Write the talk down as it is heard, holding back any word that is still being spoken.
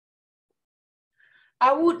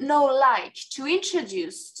I would now like to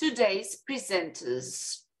introduce today's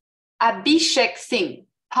presenters. Abhishek Singh,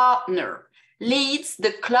 partner, leads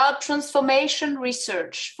the cloud transformation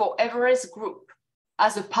research for Everest Group.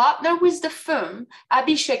 As a partner with the firm,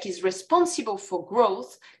 Abhishek is responsible for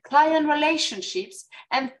growth, client relationships,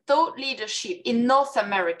 and thought leadership in North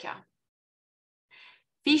America.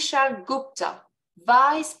 Vishal Gupta,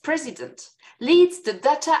 Vice President, leads the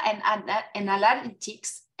data and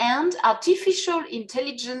analytics and artificial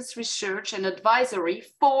intelligence research and advisory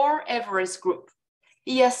for Everest Group.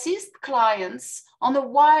 He assists clients on a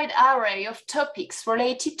wide array of topics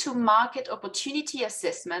related to market opportunity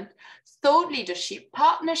assessment, thought leadership,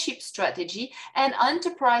 partnership strategy, and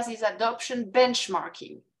enterprises adoption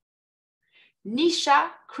benchmarking. Nisha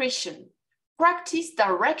Krishan, Practice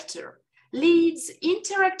Director, leads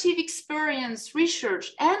interactive experience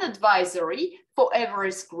research and advisory for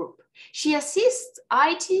Everest Group. She assists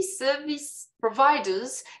IT service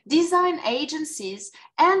providers, design agencies,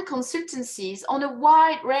 and consultancies on a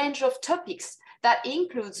wide range of topics that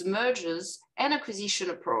includes mergers and acquisition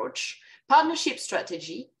approach, partnership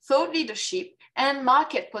strategy, thought leadership, and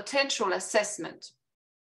market potential assessment.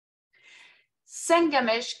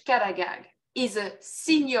 Sangamesh Karagag is a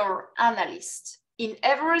senior analyst in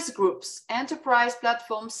Everest Group's enterprise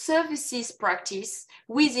platform services practice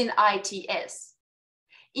within ITS.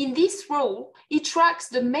 In this role, he tracks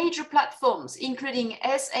the major platforms including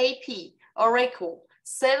SAP, Oracle,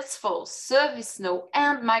 Salesforce, ServiceNow,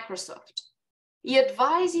 and Microsoft. He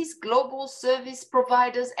advises global service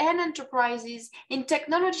providers and enterprises in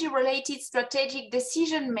technology-related strategic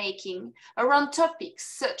decision-making around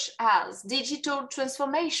topics such as digital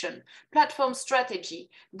transformation, platform strategy,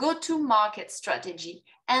 go-to-market strategy,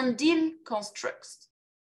 and deal constructs.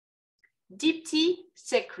 Deepti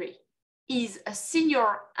Sekri is a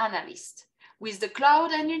senior analyst with the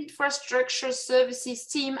Cloud and Infrastructure Services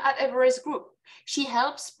team at Everest Group. She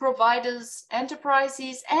helps providers,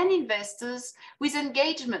 enterprises, and investors with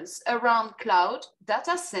engagements around cloud,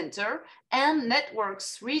 data center, and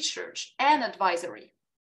networks research and advisory.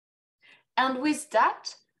 And with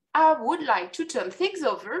that, I would like to turn things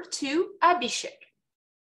over to Abhishek.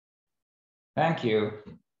 Thank you.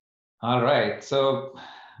 All right, so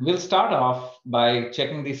we'll start off by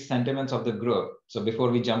checking the sentiments of the group. So before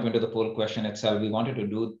we jump into the poll question itself, we wanted to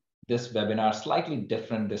do this webinar slightly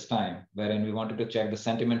different this time, wherein we wanted to check the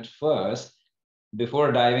sentiment first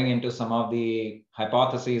before diving into some of the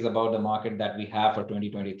hypotheses about the market that we have for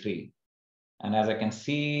 2023. And as I can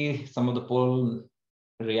see, some of the poll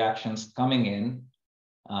reactions coming in,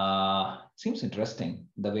 seems interesting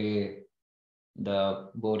the way the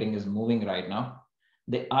voting is moving right now.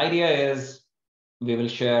 The idea is we will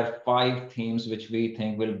share 5 themes which we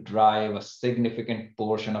think will drive a significant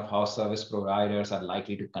portion of how service providers are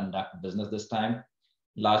likely to conduct business this time,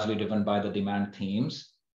 largely driven by the demand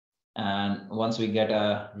themes. And once we get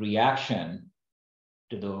a reaction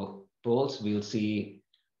to the polls, we'll see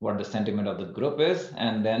what the sentiment of the group is.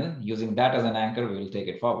 And then using that as an anchor, we will take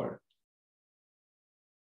it forward.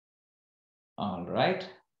 All right,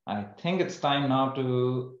 I think it's time now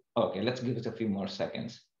to, okay, let's give it a few more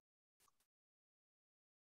seconds.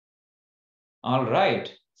 All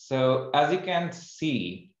right, so as you can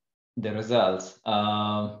see, the results,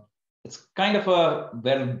 it's kind of a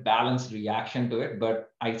well-balanced reaction to it,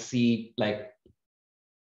 but I see like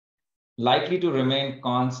likely to remain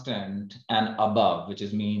constant and above, which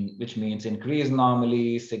means increase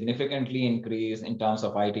normally, significantly increase in terms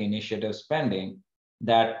of IT initiative spending.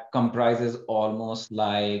 That comprises almost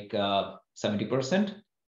like 70%.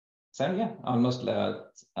 So yeah, almost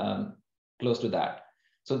close to that.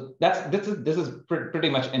 So this is pretty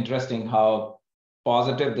much interesting how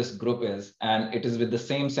positive this group is, and it is with the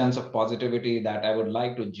same sense of positivity that I would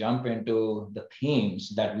like to jump into the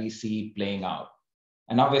themes that we see playing out.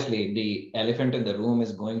 And obviously, the elephant in the room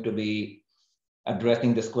is going to be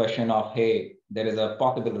addressing this question of, hey, there is a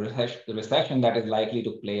possible recession that is likely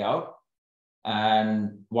to play out.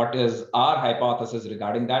 And what is our hypothesis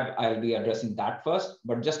regarding that? I'll be addressing that first,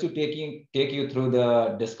 but just to take you through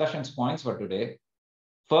the discussions points for today.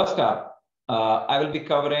 First up, I will be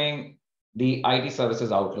covering the IT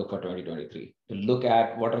services outlook for 2023 to look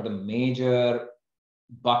at what are the major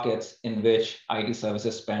buckets in which IT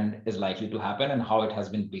services spend is likely to happen and how it has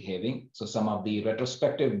been behaving. So some of the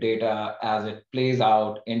retrospective data as it plays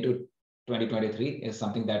out into 2023 is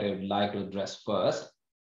something that I would like to address first.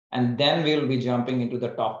 And then we'll be jumping into the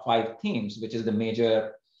top 5 themes, which is the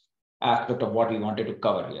major aspect of what we wanted to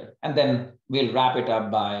cover here. And then we'll wrap it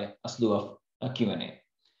up by a slew of a Q&A.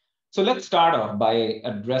 So let's start off by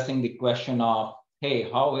addressing the question of, hey,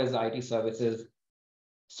 how is IT services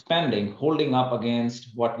spending holding up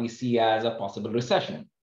against what we see as a possible recession.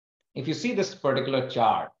 If you see this particular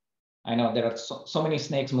chart, I know there are so many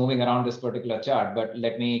snakes moving around this particular chart, but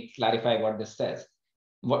let me clarify what this says.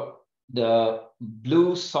 What the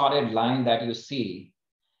blue solid line that you see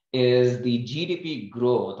is the GDP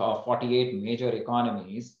growth of 48 major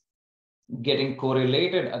economies getting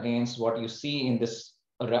correlated against what you see in this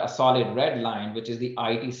solid red line, which is the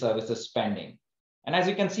IT services spending. And as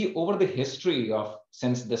you can see over the history of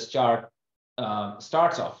since this chart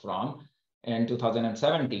starts off from in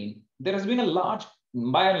 2017, there has been a large,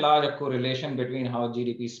 by and large, a correlation between how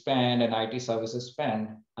GDP spend and IT services spend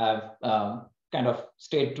have kind of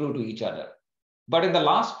stayed true to each other. But in the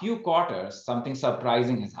last few quarters, something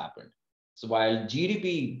surprising has happened. So while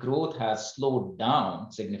GDP growth has slowed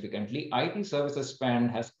down significantly, IT services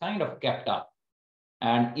spend has kind of kept up.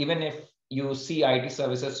 And even if you see IT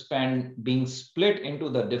services spend being split into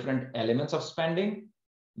the different elements of spending,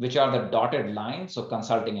 which are the dotted lines, so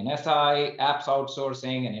consulting and SI, apps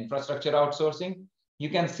outsourcing, and infrastructure outsourcing, you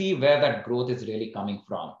can see where that growth is really coming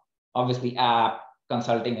from. Obviously, app,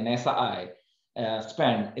 consulting, and SI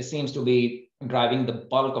spend, it seems to be driving the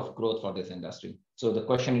bulk of growth for this industry. So the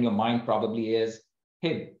question in your mind probably is,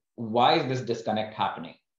 hey, why is this disconnect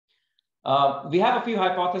happening? We have a few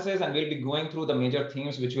hypotheses, and we'll be going through the major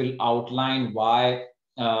themes which will outline why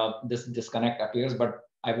this disconnect appears. But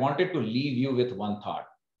I wanted to leave you with one thought.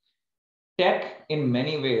 Tech, in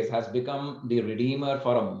many ways, has become the redeemer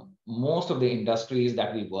for most of the industries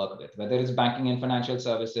that we work with, whether it's banking and financial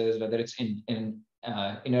services, whether it's in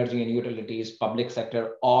energy and utilities, public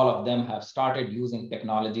sector, all of them have started using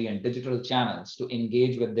technology and digital channels to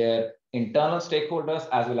engage with their internal stakeholders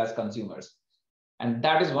as well as consumers. And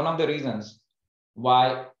that is one of the reasons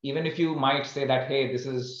why, even if you might say that, hey, this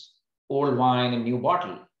is old wine in new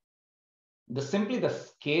bottle, simply the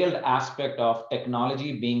scaled aspect of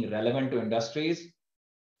technology being relevant to industries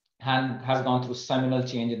has gone through seminal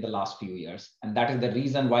change in the last few years. And that is the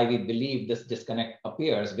reason why we believe this disconnect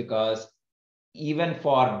appears, because even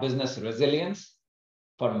for business resilience,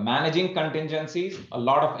 for managing contingencies, a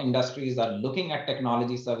lot of industries are looking at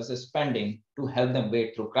technology services spending to help them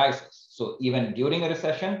wade through crisis. So even during a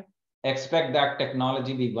recession, expect that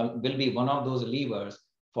technology will be one of those levers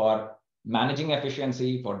for managing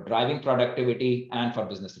efficiency, for driving productivity, and for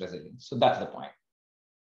business resilience. So that's the point.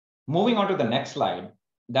 Moving on to the next slide,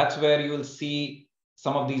 that's where you will see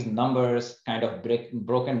some of these numbers kind of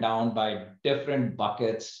broken down by different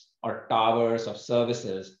buckets or towers of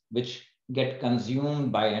services which get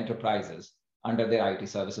consumed by enterprises under their IT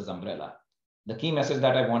services umbrella. The key message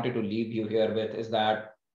that I wanted to leave you here with is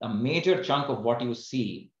that a major chunk of what you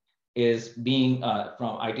see is being,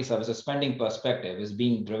 from IT services spending perspective, is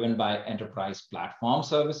being driven by enterprise platform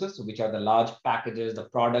services, which are the large packages, the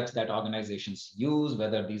products that organizations use,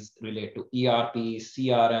 whether these relate to ERP,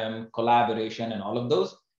 CRM, collaboration, and all of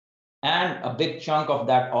those. And a big chunk of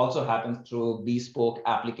that also happens through bespoke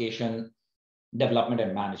application development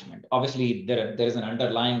and management. Obviously, there is an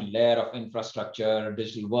underlying layer of infrastructure,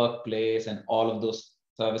 digital workplace, and all of those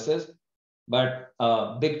services. But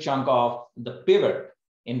a big chunk of the pivot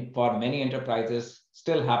for many enterprises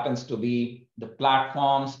still happens to be the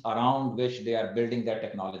platforms around which they are building their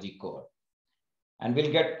technology core. And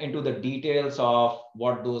we'll get into the details of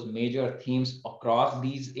what those major themes across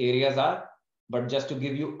these areas are. But just to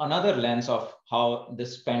give you another lens of how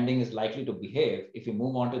this spending is likely to behave, if you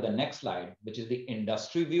move on to the next slide, which is the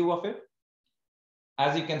industry view of it.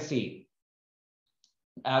 As you can see,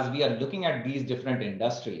 as we are looking at these different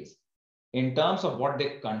industries, in terms of what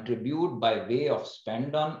they contribute by way of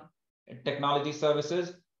spend on technology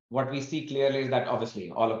services, what we see clearly is that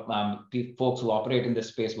obviously all of folks who operate in this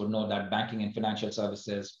space would know that banking and financial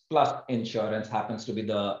services plus insurance happens to be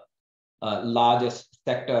the largest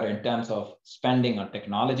sector in terms of spending on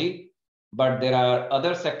technology. But there are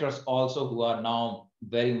other sectors also who are now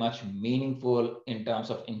very much meaningful in terms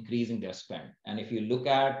of increasing their spend. And if you look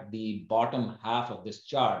at the bottom half of this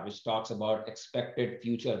chart, which talks about expected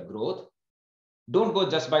future growth, don't go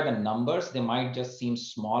just by the numbers. They might just seem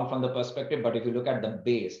small from the perspective, but if you look at the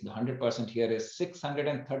base, the 100% here is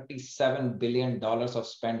 $637 billion of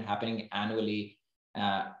spend happening annually.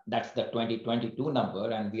 That's the 2022 number,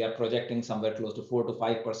 and we are projecting somewhere close to 4 to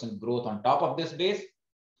 5% growth on top of this base.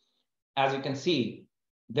 As you can see,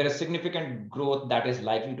 there is significant growth that is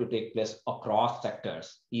likely to take place across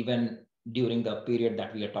sectors, even during the period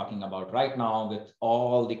that we are talking about right now, with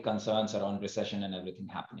all the concerns around recession and everything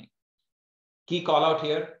happening. Key call out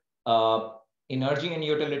here, energy and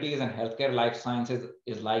utilities and healthcare life sciences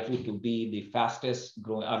is likely to be the fastest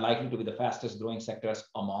growing sectors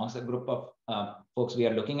amongst the group of folks we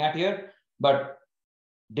are looking at here. But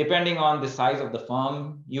depending on the size of the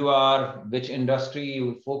firm you are, which industry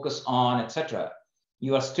you focus on, etc.,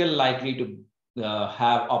 you are still likely to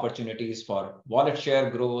have opportunities for wallet share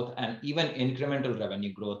growth and even incremental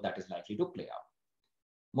revenue growth that is likely to play out.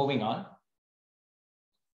 Moving on.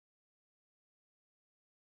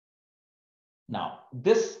 Now,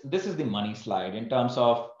 this is the money slide in terms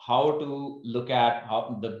of how to look at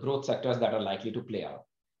how the growth sectors that are likely to play out.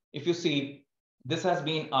 If you see, this has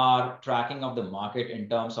been our tracking of the market in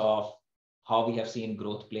terms of how we have seen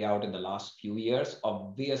growth play out in the last few years.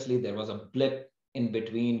 Obviously, there was a blip in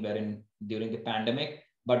between wherein during the pandemic,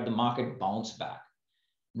 but the market bounced back.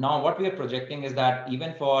 Now, what we are projecting is that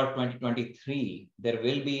even for 2023, there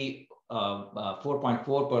will be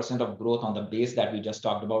 4.4% of growth on the base that we just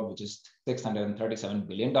talked about, which is $637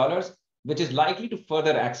 billion, which is likely to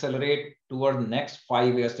further accelerate toward the next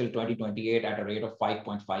 5 years till 2028 at a rate of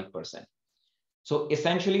 5.5%. So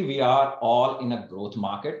essentially, we are all in a growth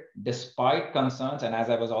market, despite concerns. And as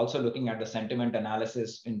I was also looking at the sentiment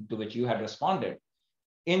analysis into which you had responded,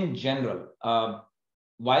 in general,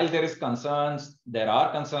 while there is concerns, there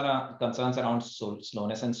are concerns around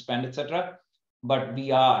slowness and spend, etc. But we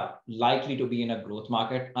are likely to be in a growth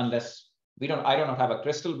market unless I don't have a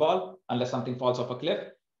crystal ball, unless something falls off a cliff.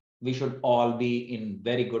 We should all be in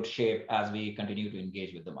very good shape as we continue to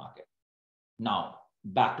engage with the market. Now,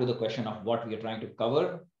 back to the question of what we are trying to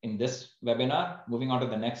cover in this webinar. Moving on to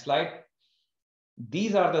the next slide.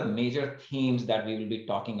 These are the major themes that we will be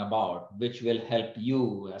talking about, which will help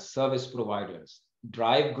you as service providers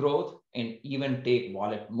drive growth and even take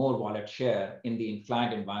more wallet share in the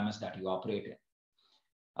client environments that you operate in.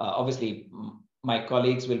 Obviously, my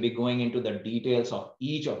colleagues will be going into the details of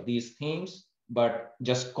each of these themes, but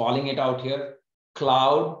just calling it out here,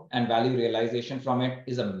 cloud and value realization from it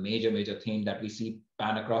is a major theme that we see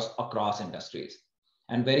pan across industries.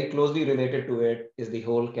 And very closely related to it is the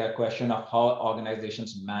whole question of how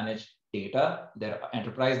organizations manage data, their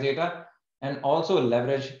enterprise data, and also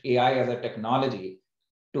leverage AI as a technology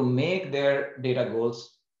to make their data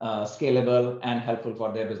goals scalable and helpful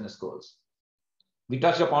for their business goals. We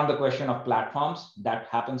touched upon the question of platforms. That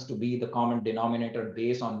happens to be the common denominator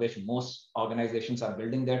base on which most organizations are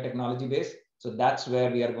building their technology base. So that's where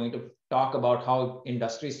we are going to talk about how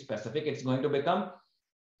industry specific it's going to become.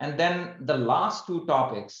 And then the last two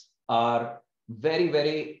topics are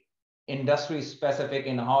very industry specific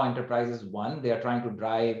in how enterprises, one, they are trying to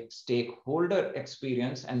drive stakeholder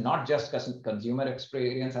experience and not just consumer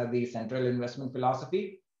experience as the central investment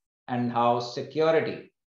philosophy, and how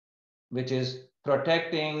security, which is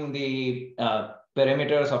protecting the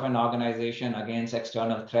perimeters of an organization against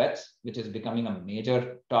external threats, which is becoming a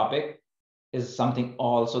major topic, is something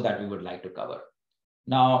also that we would like to cover.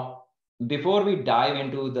 Now, before we dive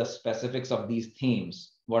into the specifics of these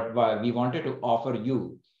themes, what we wanted to offer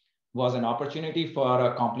you was an opportunity for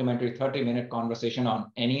a complimentary 30-minute conversation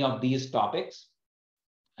on any of these topics.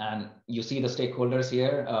 And you see the stakeholders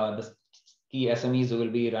here, the key SMEs who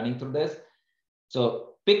will be running through this.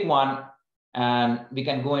 So pick one, and we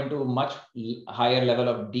can go into much higher level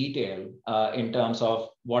of detail in terms of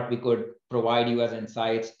what we could provide you as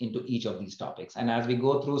insights into each of these topics. And as we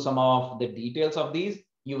go through some of the details of these,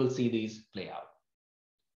 you will see these play out.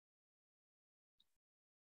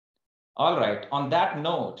 All right, on that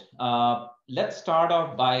note, let's start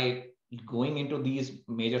off by going into these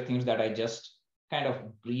major themes that I just kind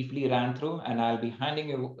of briefly ran through, and I'll be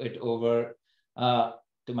handing it over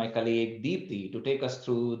to my colleague Deepthi to take us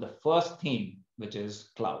through the first theme, which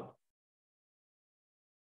is cloud.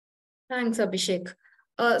 Thanks, Abhishek.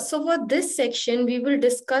 So for this section, we will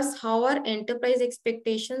discuss how our enterprise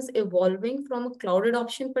expectations evolving from a cloud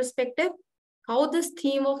adoption perspective, how this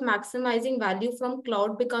theme of maximizing value from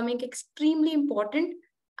cloud becoming extremely important,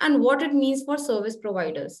 and what it means for service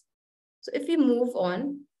providers. So if we move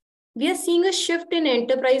on, we are seeing a shift in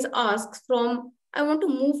enterprise asks from I want to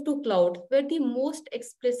move to cloud, where the most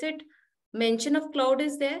explicit mention of cloud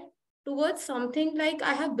is there, towards something like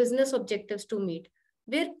I have business objectives to meet,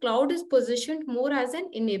 where cloud is positioned more as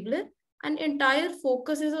an enabler and entire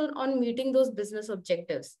focus is on meeting those business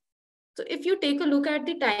objectives. So if you take a look at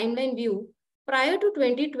the timeline view, prior to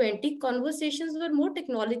 2020, conversations were more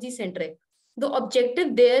technology centric. The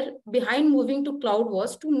objective there behind moving to cloud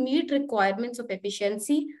was to meet requirements of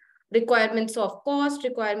efficiency, requirements of cost,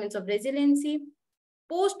 requirements of resiliency.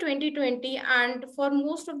 Post 2020, and for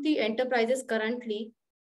most of the enterprises currently,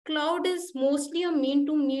 cloud is mostly a mean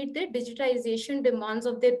to meet the digitization demands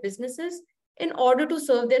of their businesses in order to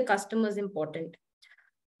serve their customers important.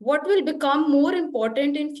 What will become more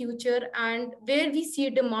important in future and where we see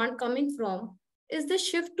demand coming from is the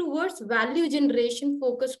shift towards value generation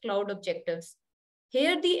focused cloud objectives.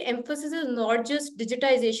 Here, the emphasis is not just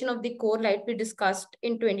digitization of the core like we discussed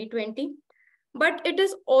in 2020, but it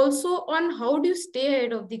is also on how do you stay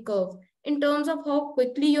ahead of the curve in terms of how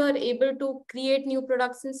quickly you are able to create new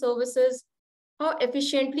products and services, how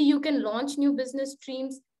efficiently you can launch new business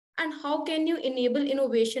streams, and how can you enable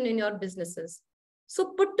innovation in your businesses.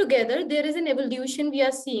 So put together, there is an evolution we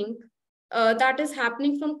are seeing that is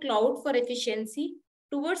happening from cloud for efficiency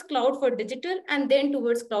towards cloud for digital and then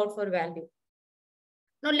towards cloud for value.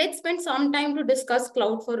 Now let's spend some time to discuss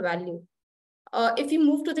cloud for value. If you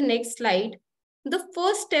move to the next slide, the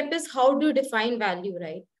first step is how do you define value,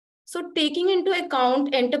 right? So taking into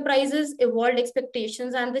account enterprises' evolved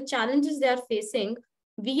expectations and the challenges they are facing,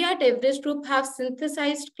 we at Everest Group have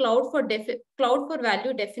synthesized cloud for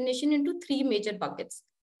value definition into three major buckets.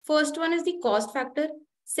 First one is the cost factor,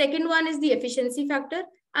 second one is the efficiency factor,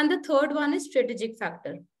 and the third one is strategic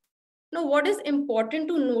factor. Now, what is important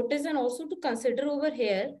to notice and also to consider over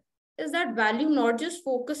here is that value not just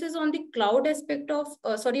focuses on the cloud aspect of,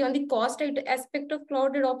 on the cost aspect of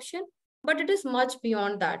cloud adoption, but it is much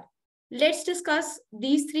beyond that. Let's discuss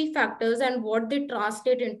these three factors and what they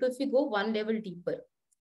translate into if we go one level deeper.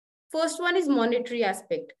 First one is monetary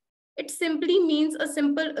aspect. It simply means a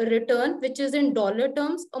simple return, which is in dollar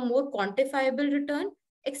terms, a more quantifiable return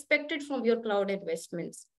expected from your cloud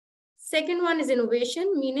investments. Second one is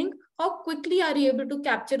innovation, meaning how quickly are you able to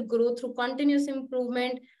capture growth through continuous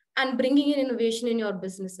improvement and bringing in innovation in your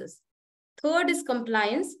businesses. Third is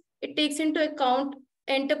compliance. It takes into account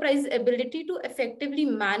enterprise ability to effectively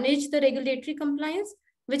manage the regulatory compliance,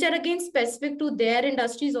 which are again specific to their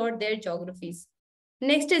industries or their geographies.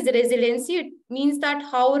 Next is resiliency. It means that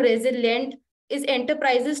how resilient is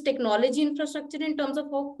enterprises' technology infrastructure in terms of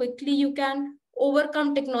how quickly you can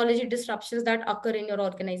overcome technology disruptions that occur in your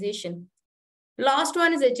organization. Last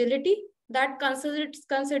one is agility. That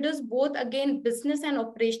considers both again business and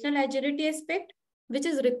operational agility aspect, which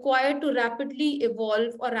is required to rapidly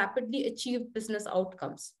evolve or rapidly achieve business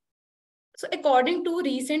outcomes. So according to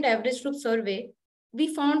recent Everest Group survey,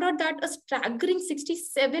 we found out that a staggering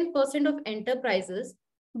 67% of enterprises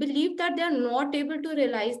believe that they are not able to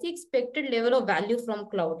realize the expected level of value from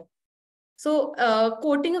cloud. So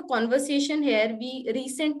quoting a conversation here, we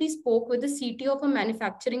recently spoke with the CTO of a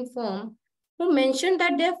manufacturing firm who mentioned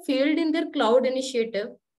that they have failed in their cloud initiative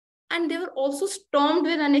and they were also stormed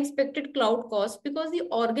with unexpected cloud costs because the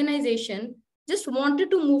organization just wanted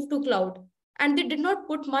to move to cloud and they did not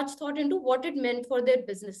put much thought into what it meant for their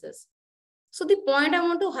businesses. So the point I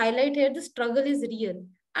want to highlight here, the struggle is real.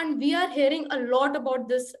 And we are hearing a lot about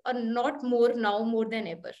this, a lot more now, more than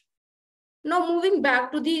ever. Now, moving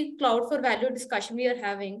back to the cloud for value discussion we are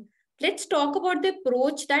having, let's talk about the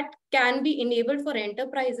approach that can be enabled for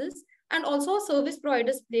enterprises and also service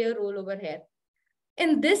providers play a role over here.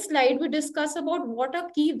 In this slide, we discuss about what are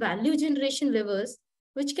key value generation levers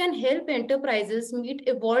which can help enterprises meet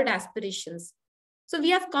evolved aspirations. So we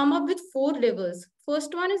have come up with 4 levers.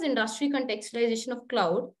 First one is industry contextualization of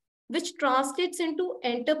cloud, which translates into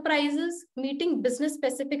enterprises meeting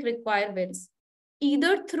business-specific requirements,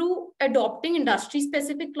 either through adopting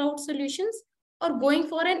industry-specific cloud solutions or going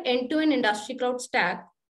for an end-to-end industry cloud stack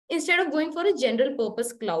instead of going for a general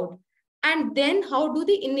purpose cloud. And then how do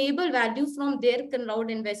they enable value from their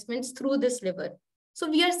cloud investments through this lever? So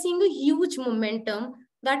we are seeing a huge momentum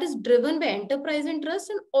that is driven by enterprise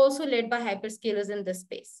interest and also led by hyperscalers in this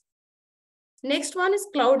space. Next one is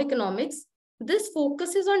cloud economics. This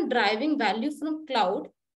focuses on driving value from cloud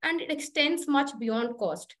and it extends much beyond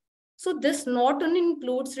cost. So this not only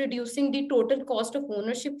includes reducing the total cost of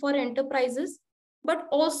ownership for enterprises, but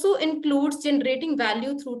also includes generating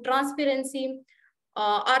value through transparency,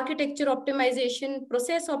 architecture optimization,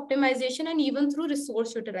 process optimization, and even through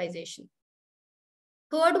resource utilization.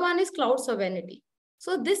 Third one is cloud sovereignty.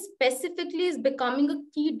 So this specifically is becoming a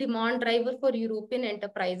key demand driver for European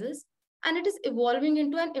enterprises, and it is evolving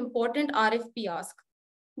into an important RFP ask.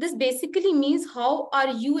 This basically means how are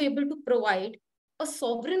you able to provide a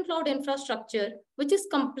sovereign cloud infrastructure which is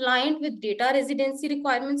compliant with data residency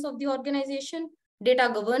requirements of the organization,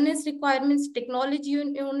 data governance requirements, technology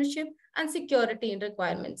ownership, and security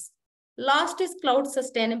requirements. Last is cloud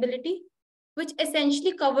sustainability, which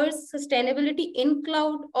essentially covers sustainability in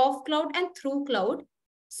cloud, off cloud, and through cloud.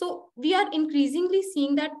 So we are increasingly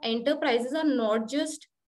seeing that enterprises are not just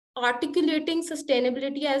articulating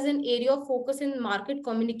sustainability as an area of focus in market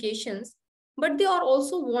communications, but they are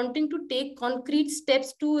also wanting to take concrete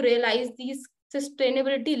steps to realize these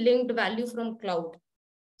sustainability linked value from cloud.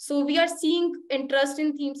 So we are seeing interest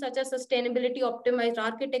in themes such as sustainability optimized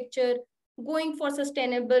architecture, going for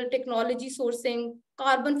sustainable technology sourcing,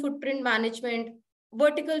 carbon footprint management,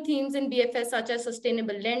 vertical themes in BFS such as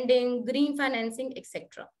sustainable lending, green financing,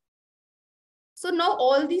 etc. So now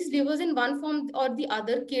all these levers in one form or the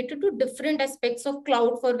other cater to different aspects of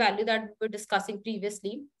cloud for value that we were discussing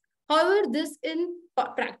previously. However, this in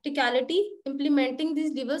practicality, implementing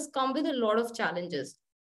these levers come with a lot of challenges.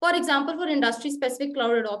 For example, for industry-specific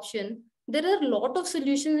cloud adoption, there are a lot of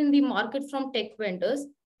solutions in the market from tech vendors,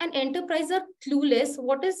 and enterprises are clueless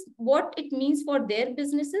what it means for their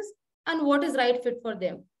businesses and what is right fit for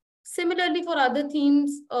them. Similarly, for other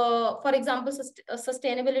themes, for example,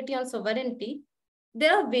 sustainability and sovereignty,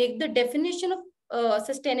 there are vague. The definition of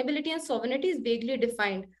sustainability and sovereignty is vaguely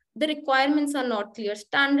defined. The requirements are not clear,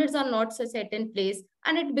 standards are not set in place,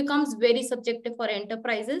 and it becomes very subjective for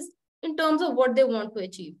enterprises in terms of what they want to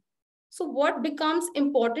achieve. So what becomes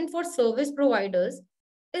important for service providers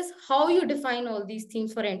is how you define all these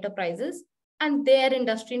themes for enterprises and their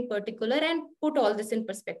industry in particular, and put all this in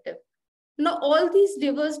perspective. Now, all these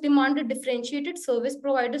levers demand a differentiated service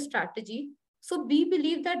provider strategy. So we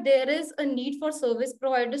believe that there is a need for service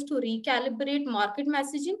providers to recalibrate market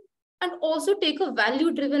messaging and also take a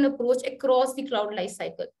value-driven approach across the cloud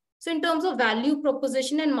lifecycle. So in terms of value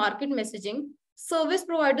proposition and market messaging, service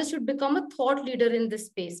providers should become a thought leader in this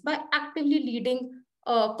space by actively leading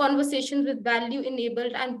conversations with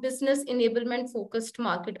value-enabled and business enablement-focused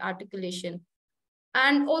market articulation.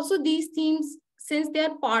 And also these themes, since they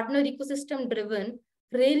are partner ecosystem driven,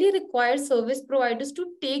 really require service providers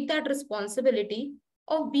to take that responsibility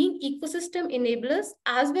of being ecosystem enablers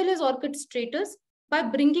as well as orchestrators by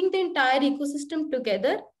bringing the entire ecosystem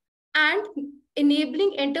together and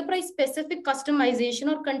enabling enterprise specific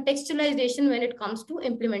customization or contextualization when it comes to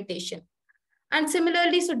implementation. And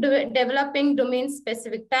similarly, so developing domain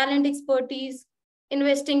specific talent expertise,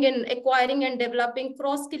 investing in acquiring and developing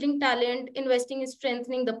cross-skilling talent, investing in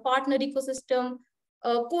strengthening the partner ecosystem,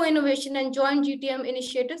 co-innovation and joint GTM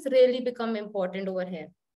initiatives really become important over here.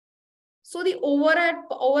 So the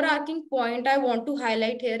overarching point I want to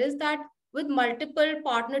highlight here is that with multiple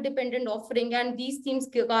partner dependent offering and these themes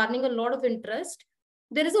garnering a lot of interest,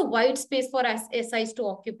 there is a wide space for SIs to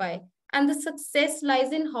occupy. And the success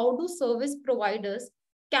lies in how do service providers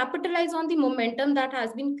capitalize on the momentum that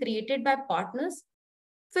has been created by partners,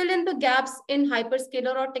 fill in the gaps in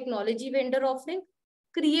hyperscaler or technology vendor offering,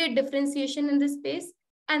 create differentiation in this space,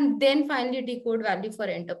 and then finally decode value for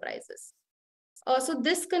enterprises. So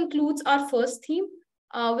this concludes our first theme.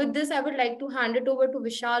 With this, I would like to hand it over to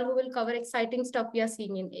Vishal, who will cover exciting stuff we are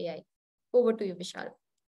seeing in AI. Over to you, Vishal.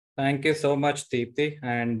 Thank you so much, Deepti.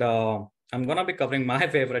 And I'm going to be covering my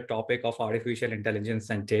favorite topic of artificial intelligence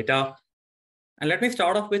and data. And let me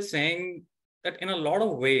start off with saying that in a lot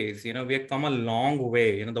of ways, we have come a long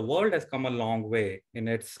way. The world has come a long way in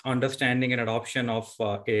its understanding and adoption of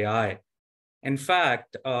AI. In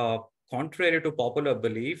fact, contrary to popular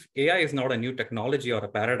belief, AI is not a new technology or a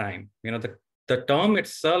paradigm. The term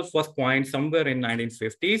itself was coined somewhere in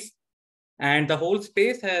 1950s. And the whole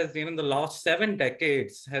space has, in the last 7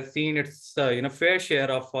 decades, has seen its, fair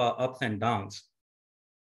share of ups and downs.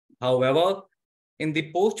 However, in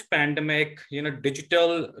the post-pandemic,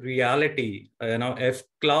 digital reality, if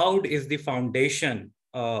cloud is the foundation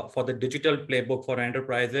for the digital playbook for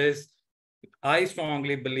enterprises, I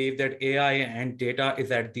strongly believe that AI and data is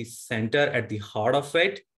at the center, at the heart of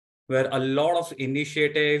it, where a lot of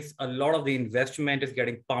initiatives, a lot of the investment is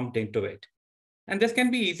getting pumped into it. And this can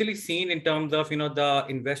be easily seen in terms of, the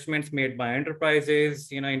investments made by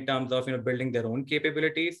enterprises, in terms of, building their own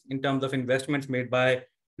capabilities, in terms of investments made by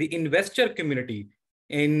the investor community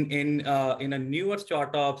in a newer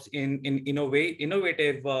startups, in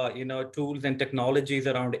innovative, tools and technologies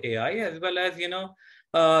around AI, as well as,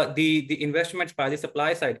 the investments by the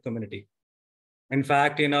supply side community. In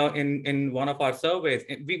fact, in one of our surveys,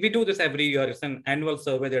 we do this every year. It's an annual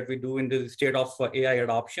survey that we do in the state of AI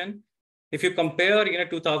adoption. If you compare,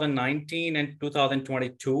 2019 and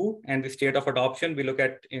 2022 and the state of adoption, we look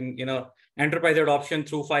at enterprise adoption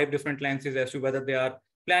through 5 different lenses as to whether they are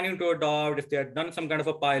planning to adopt, if they have done some kind of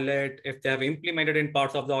a pilot, if they have implemented in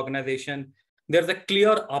parts of the organization. There's a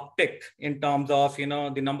clear uptick in terms of, the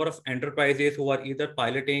number of enterprises who are either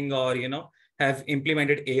piloting or, have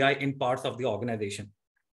implemented AI in parts of the organization.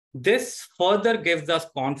 This further gives us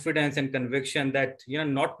confidence and conviction that,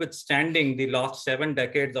 notwithstanding the last 7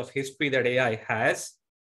 decades of history that AI has,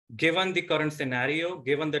 given the current scenario,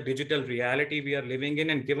 given the digital reality we are living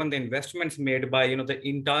in, and given the investments made by, the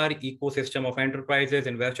entire ecosystem of enterprises,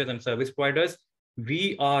 investors, and service providers,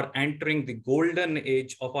 we are entering the golden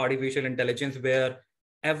age of artificial intelligence where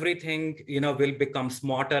everything, will become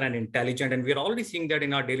smarter and intelligent. And we're already seeing that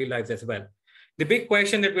in our daily lives as well. The big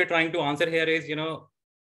question that we're trying to answer here is,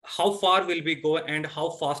 how far will we go and how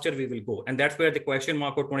faster we will go? And that's where the question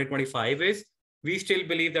mark for 2025 is. We still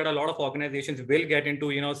believe that a lot of organizations will get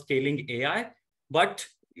into, scaling AI, but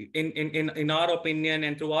in our opinion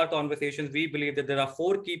and through our conversations, we believe that there are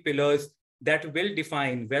 4 key pillars that will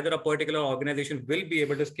define whether a particular organization will be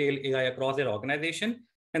able to scale AI across their organization.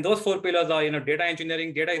 And those 4 pillars are, data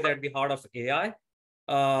engineering. Data is at the heart of AI.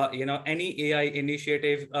 Any AI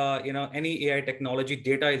initiative, any AI technology,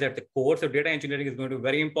 data is at the core. So data engineering is going to be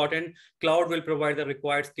very important. Cloud will provide the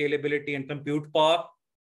required scalability and compute power.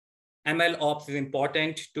 ML ops is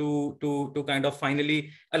important to kind of finally,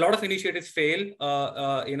 a lot of initiatives fail,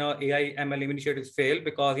 AI ML initiatives fail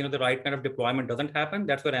because, the right kind of deployment doesn't happen.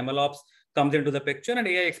 That's where ML ops comes into the picture, and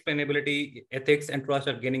AI explainability, ethics, and trust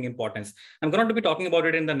are gaining importance. I'm going to be talking about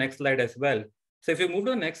it in the next slide as well. So if you move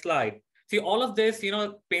to the next slide, see all of this,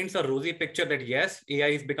 paints a rosy picture that yes, AI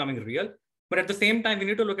is becoming real, but at the same time, we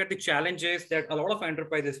need to look at the challenges that a lot of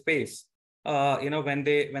enterprises face when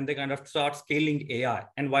they kind of start scaling AI.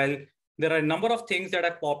 And while there are a number of things that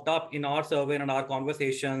have popped up in our survey and our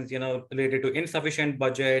conversations, related to insufficient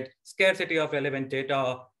budget, scarcity of relevant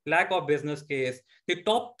data, lack of business case, the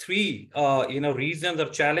top 3, reasons or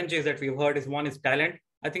challenges that we've heard is one is talent.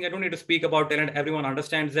 I think I don't need to speak about talent. Everyone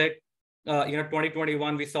understands it.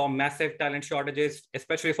 2021, we saw massive talent shortages,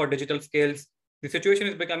 especially for digital skills. The situation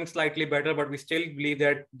is becoming slightly better, but we still believe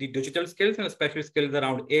that the digital skills and especially skills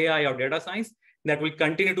around AI or data science that will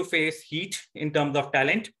continue to face heat in terms of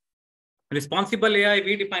talent. Responsible AI,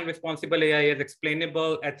 we define responsible AI as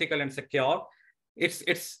explainable, ethical, and secure. It's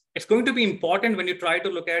going to be important when you try to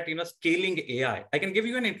look at scaling AI. I can give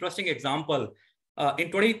you an interesting example.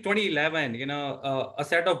 In 2011, a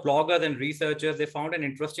set of bloggers and researchers, they found an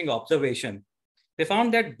interesting observation. They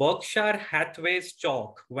found that Berkshire Hathaway's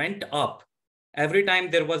stock went up every time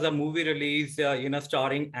there was a movie release,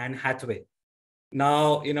 starring Anne Hathaway.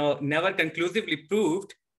 Now, never conclusively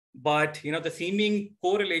proved, but the seeming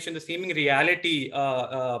correlation, the seeming reality,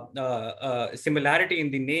 similarity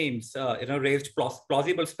in the names, raised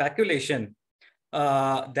plausible speculation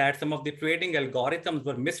that some of the trading algorithms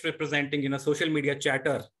were misrepresenting, social media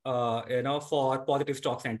chatter, for positive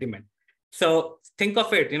stock sentiment. So think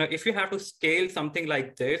of it, if you have to scale something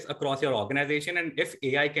like this across your organization, and if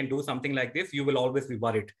AI can do something like this, you will always be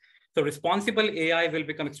worried. So responsible AI will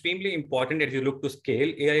become extremely important as you look to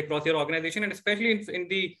scale AI across your organization, and especially in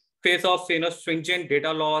the face of stringent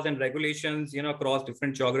data laws and regulations across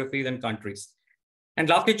different geographies and countries. And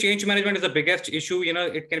lastly, change management is the biggest issue.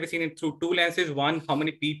 It can be seen through 2 lenses. One, how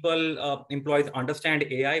many people, employees understand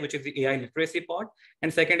AI, which is the AI literacy part.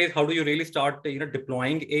 And second is how do you really start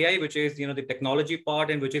deploying AI, which is the technology part,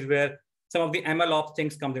 and which is where some of the ML ops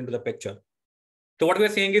things comes into the picture. So what we're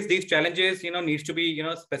saying is these challenges needs to be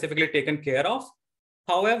specifically taken care of.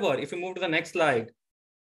 However, if you move to the next slide,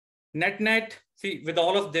 net, see, with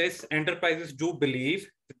all of this, enterprises do believe,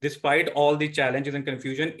 despite all the challenges and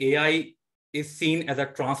confusion, AI is seen as a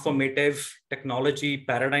transformative technology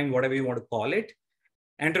paradigm, whatever you want to call it.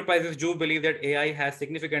 Enterprises do believe that AI has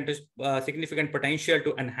significant potential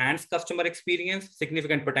to enhance customer experience,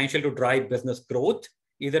 significant potential to drive business growth,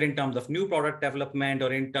 either in terms of new product development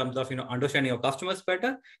or in terms of understanding your customers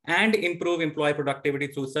better, and improve employee productivity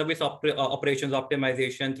through service operations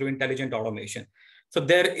optimization through intelligent automation. So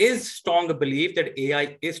there is strong belief that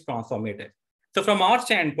AI is transformative. So from our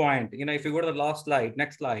standpoint, if you go to the last slide,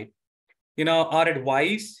 next slide, our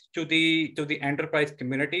advice to the enterprise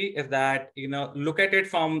community is that, look at it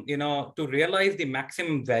from, to realize the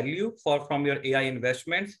maximum value from your AI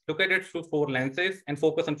investments, look at it through 4 lenses and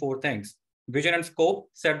focus on 4 things. Vision and scope,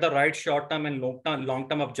 set the right short-term and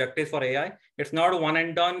long-term objectives for AI. It's not a one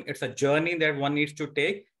and done, it's a journey that one needs to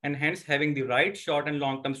take, and hence having the right short and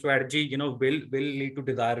long-term strategy, will lead to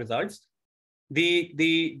desired results.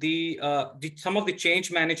 Some of the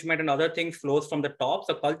change management and other things flows from the top.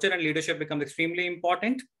 So culture and leadership becomes extremely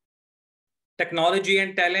important. Technology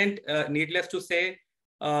and talent, needless to say,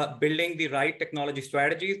 building the right technology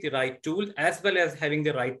strategies, the right tools, as well as having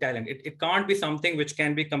the right talent. It can't be something which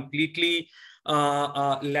can be completely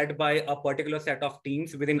led by a particular set of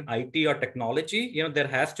teams within IT or technology. There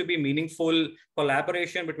has to be meaningful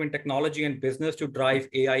collaboration between technology and business to drive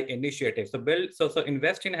AI initiatives. So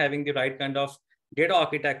invest in having the right kind of data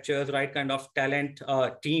architectures, right kind of talent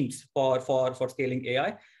teams for scaling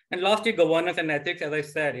AI. And lastly, governance and ethics. As I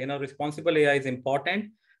said, responsible AI is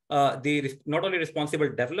important. Not only responsible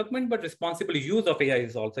development, but responsible use of AI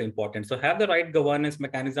is also important. So have the right governance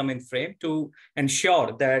mechanism in frame to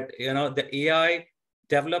ensure that the AI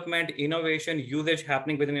development, innovation, usage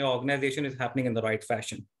happening within your organization is happening in the right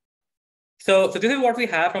fashion. So this is what we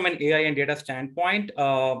have from an AI and data standpoint.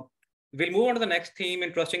 We'll move on to the next theme,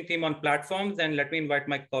 interesting theme on platforms, and let me invite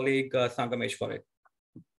my colleague Sangamesh for it.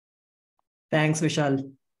 Thanks,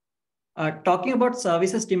 Vishal. Talking about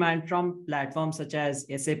services demand from platforms such as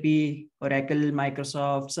SAP, Oracle,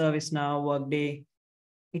 Microsoft, ServiceNow, Workday,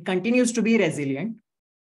 it continues to be resilient.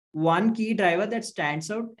 One key driver that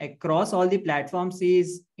stands out across all the platforms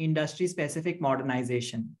is industry-specific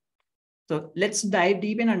modernization. So let's dive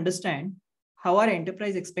deep and understand how are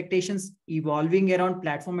enterprise expectations evolving around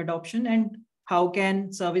platform adoption and how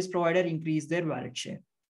can service provider increase their wallet share.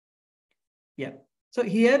 Yeah, so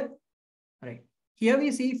here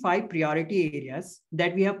we see 5 priority areas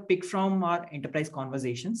that we have picked from our enterprise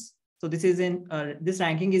conversations. So this is this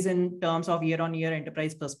ranking is in terms of year-on-year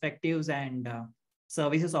enterprise perspectives and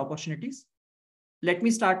services opportunities. Let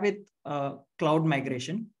me start with cloud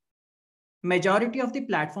migration. Majority of the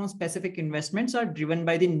platform-specific investments are driven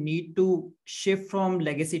by the need to shift from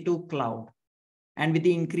legacy to cloud. And with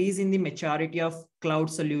the increase in the maturity of cloud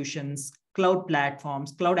solutions, cloud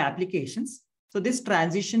platforms, cloud applications, so this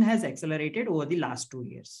transition has accelerated over the last 2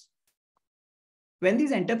 years. When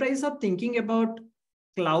these enterprises are thinking about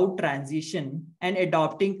cloud transition and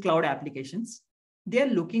adopting cloud applications, they are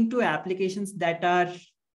looking to applications that are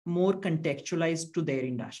more contextualized to their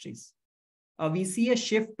industries. We see a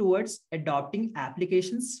shift towards adopting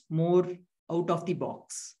applications more out of the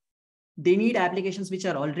box. They need applications which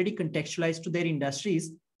are already contextualized to their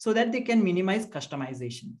industries so that they can minimize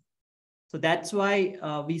customization. So that's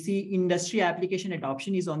why we see industry application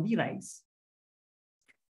adoption is on the rise.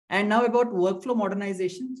 And now about workflow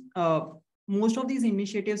modernization, most of these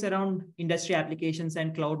initiatives around industry applications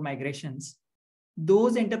and cloud migrations,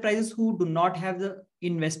 those enterprises who do not have the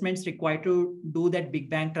investments required to do that big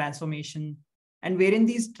bang transformation, and wherein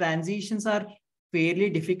these transitions are fairly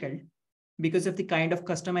difficult because of the kind of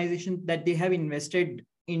customization that they have invested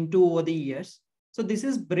into over the years. So this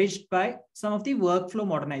is bridged by some of the workflow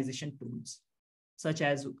modernization tools, such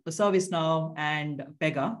as ServiceNow and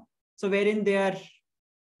Pega. So wherein they are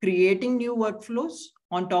creating new workflows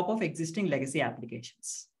on top of existing legacy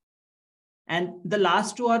applications. And the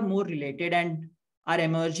last two are more related and are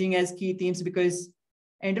emerging as key themes because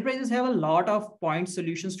enterprises have a lot of point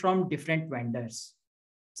solutions from different vendors.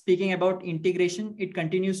 Speaking about integration, it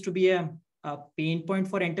continues to be a pain point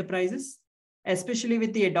for enterprises, especially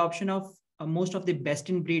with the adoption of most of the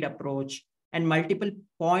best-in-breed approach and multiple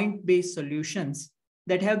point-based solutions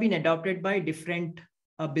that have been adopted by different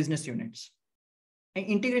business units. And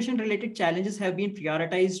integration-related challenges have been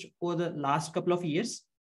prioritized over the last couple of years.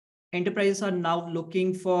 Enterprises are now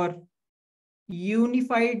looking for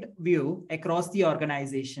unified view across the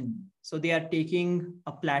organization. So they are taking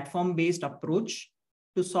a platform-based approach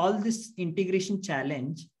to solve this integration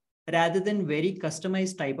challenge rather than very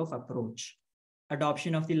customized type of approach.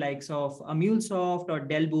 Adoption of the likes of MuleSoft or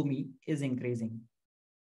Dell Boomi is increasing.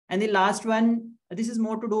 And the last one, this is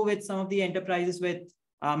more to do with some of the enterprises with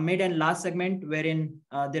mid and large segment, wherein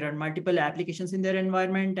there are multiple applications in their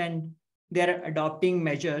environment and they're adopting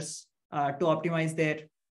measures to optimize their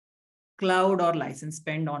cloud or license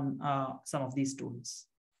spend on some of these tools.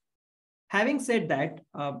 Having said that,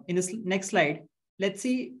 in this next slide, let's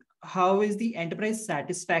see how is the enterprise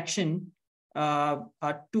satisfaction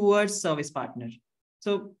towards service partner.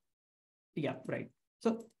 So yeah, right.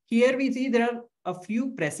 So here we see there are a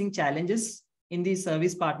few pressing challenges in the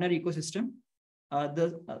service partner ecosystem.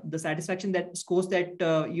 The satisfaction that scores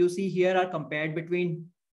that you see here are compared between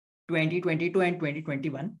 2022 and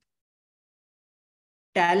 2021.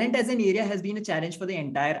 Talent as an area has been a challenge for the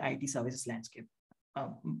entire IT services landscape.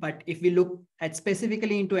 But if we look at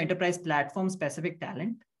specifically into enterprise platform specific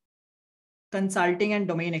talent, consulting and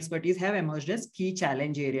domain expertise have emerged as key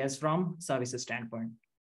challenge areas from services standpoint.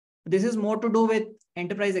 This is more to do with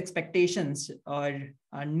enterprise expectations or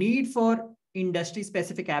a need for industry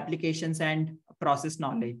specific applications and process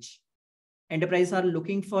knowledge. Enterprises are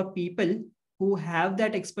looking for people who have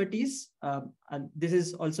that expertise. This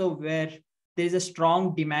is also where there is a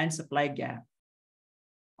strong demand supply gap.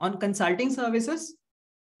 On consulting services,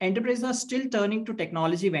 enterprises are still turning to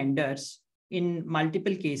technology vendors in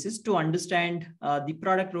multiple cases to understand the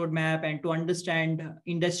product roadmap and to understand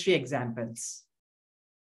industry examples.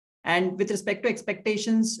 And with respect to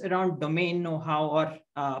expectations around domain know-how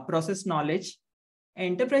or process knowledge,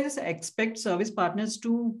 enterprises expect service partners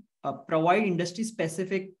to provide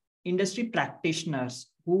industry-specific industry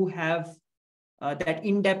practitioners who have that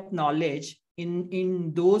in-depth knowledge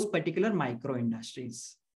in those particular micro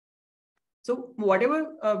industries. So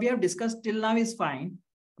whatever we have discussed till now is fine,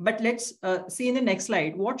 but let's see in the next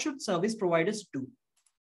slide, what should service providers do?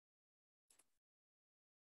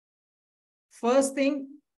 First thing,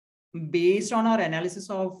 based on our analysis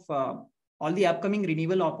of all the upcoming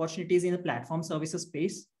renewal opportunities in the platform services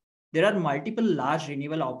space, there are multiple large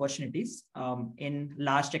renewal opportunities in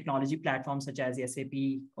large technology platforms such as SAP,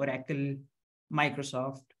 Oracle,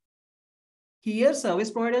 Microsoft. Here,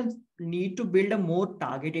 service providers need to build a more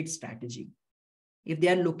targeted strategy. If they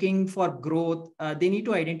are looking for growth, they need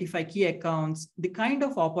to identify key accounts, the kind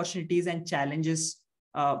of opportunities and challenges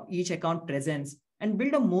each account presents, and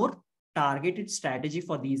build a more targeted strategy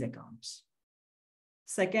for these accounts.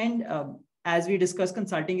 Second, as we discussed,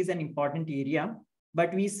 consulting is an important area,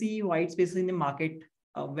 but we see white spaces in the market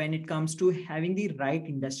when it comes to having the right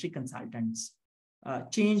industry consultants,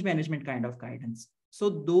 change management kind of guidance. So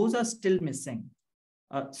those are still missing.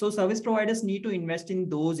 So service providers need to invest in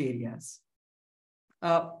those areas.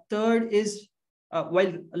 Third is,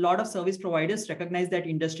 while a lot of service providers recognize that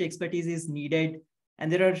industry expertise is needed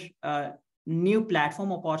and there are new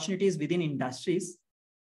platform opportunities within industries,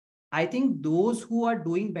 I think those who are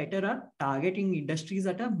doing better are targeting industries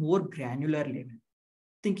at a more granular level,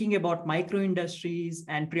 thinking about micro industries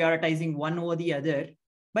and prioritizing one over the other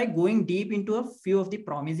by going deep into a few of the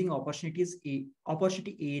promising opportunity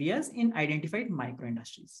areas in identified micro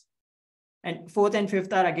industries. And fourth and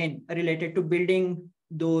fifth are again related to building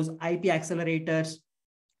those IP accelerators,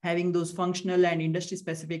 having those functional and industry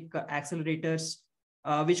specific accelerators,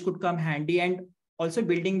 which could come handy, and also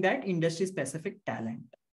building that industry specific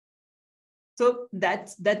talent. So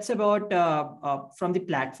that's about from the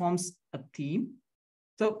platforms theme.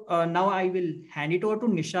 So now I will hand it over to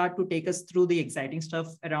Nisha to take us through the exciting stuff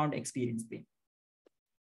around experience theme.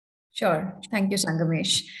 Sure. Thank you,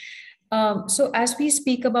 Sangamesh. So as we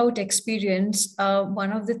speak about experience,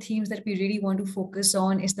 one of the themes that we really want to focus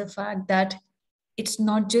on is the fact that it's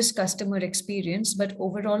not just customer experience, but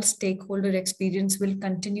overall stakeholder experience will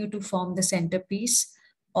continue to form the centerpiece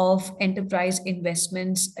of enterprise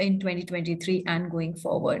investments in 2023 and going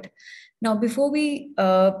forward. Now, before we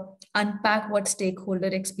unpack what stakeholder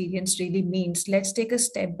experience really means, let's take a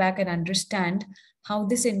step back and understand how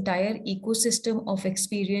this entire ecosystem of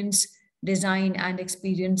experience design and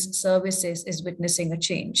experience services is witnessing a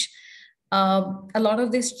change. A lot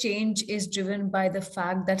of this change is driven by the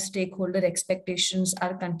fact that stakeholder expectations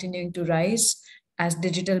are continuing to rise as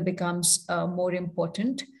digital becomes more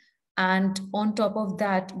important. And on top of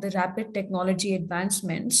that, the rapid technology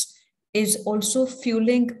advancements is also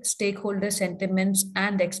fueling stakeholder sentiments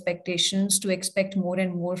and expectations to expect more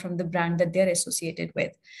and more from the brand that they're associated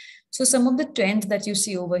with. So some of the trends that you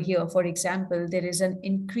see over here, for example, there is an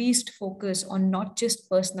increased focus on not just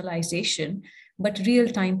personalization, but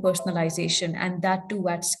real-time personalization, and that too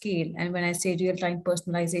at scale. And when I say real-time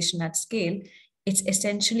personalization at scale, it's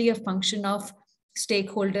essentially a function of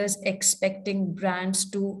stakeholders expecting brands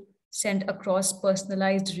to send across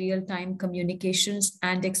personalized real-time communications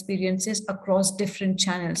and experiences across different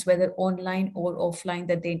channels, whether online or offline,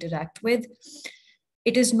 that they interact with.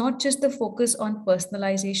 It is not just the focus on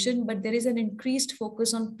personalization, but there is an increased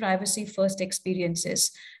focus on privacy-first experiences.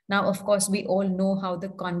 Now, of course, we all know how the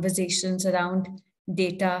conversations around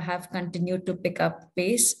data have continued to pick up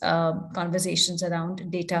pace. Conversations around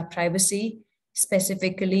data privacy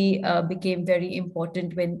specifically became very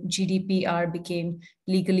important when GDPR became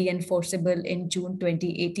legally enforceable in June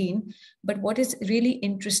 2018. But what is really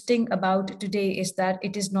interesting about today is that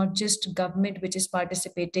it is not just government which is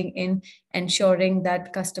participating in ensuring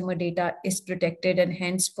that customer data is protected, and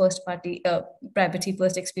hence first-party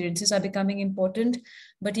privacy-first experiences are becoming important,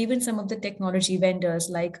 but even some of the technology vendors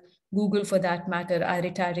like Google, for that matter, are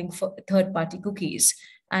retiring third-party cookies.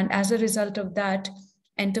 And as a result of that,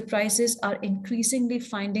 enterprises are increasingly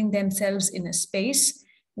finding themselves in a space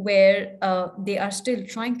where they are still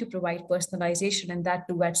trying to provide personalization, and that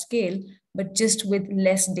too at scale, but just with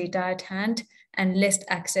less data at hand and less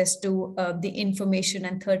access to the information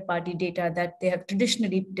and third-party data that they have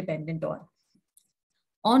traditionally dependent on.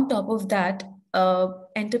 On top of that,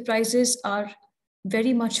 enterprises are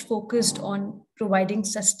very much focused on providing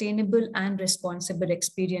sustainable and responsible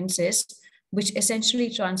experiences, which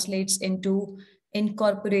essentially translates into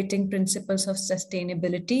incorporating principles of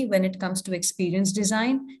sustainability when it comes to experience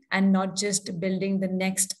design, and not just building the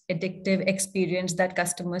next addictive experience that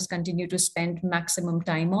customers continue to spend maximum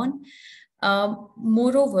time on.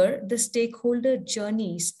 Moreover, the stakeholder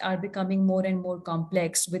journeys are becoming more and more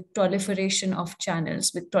complex with proliferation of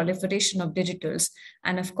channels, with proliferation of digitals,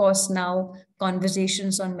 and of course now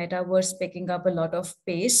conversations on metaverse picking up a lot of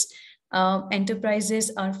pace.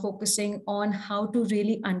 Enterprises are focusing on how to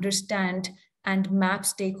really understand and map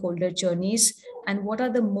stakeholder journeys, and what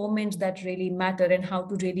are the moments that really matter, and how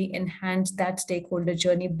to really enhance that stakeholder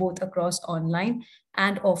journey both across online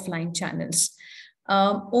and offline channels.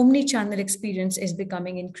 Omni-channel experience is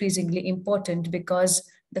becoming increasingly important because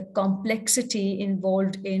the complexity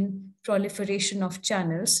involved in proliferation of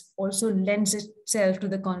channels also lends itself to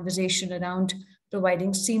the conversation around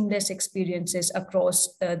providing seamless experiences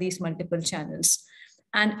across these multiple channels.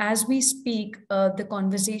 And as we speak, the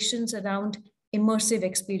conversations around immersive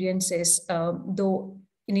experiences, though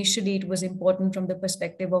initially it was important from the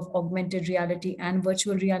perspective of augmented reality and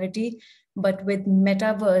virtual reality, but with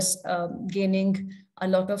metaverse gaining a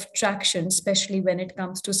lot of traction, especially when it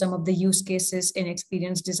comes to some of the use cases in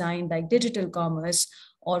experience design like digital commerce,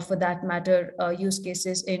 or for that matter, use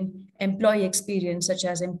cases in employee experience such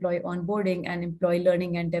as employee onboarding and employee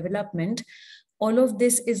learning and development. All of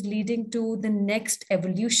this is leading to the next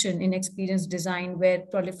evolution in experience design, where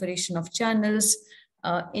proliferation of channels,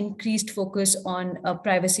 increased focus on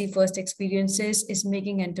privacy first experiences is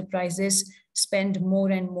making enterprises spend more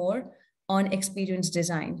and more on experience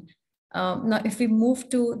design. Now, if we move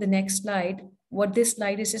to the next slide, what this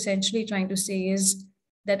slide is essentially trying to say is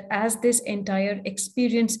that as this entire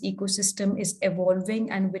experience ecosystem is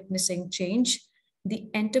evolving and witnessing change, the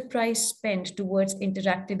enterprise spend towards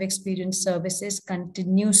interactive experience services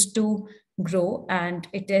continues to grow, and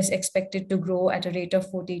it is expected to grow at a rate of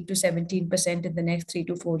 14 to 17% in the next 3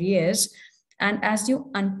 to 4 years. And as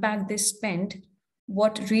you unpack this spend,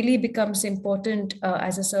 what really becomes important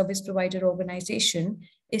as a service provider organization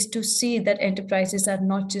is to see that enterprises are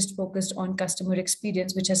not just focused on customer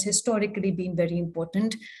experience, which has historically been very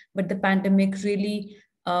important, but the pandemic really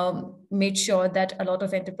made sure that a lot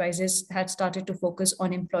of enterprises had started to focus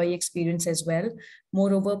on employee experience as well.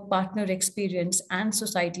 Moreover, partner experience and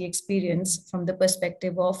society experience from the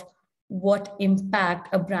perspective of what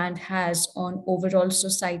impact a brand has on overall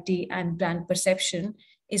society and brand perception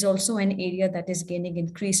is also an area that is gaining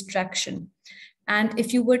increased traction. And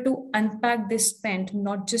if you were to unpack this spend,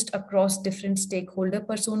 not just across different stakeholder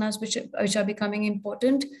personas, which are becoming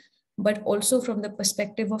important, but also from the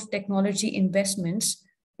perspective of technology investments,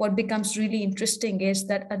 what becomes really interesting is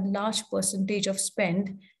that a large percentage of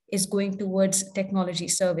spend is going towards technology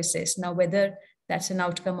services. Now, whether that's an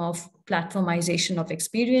outcome of platformization of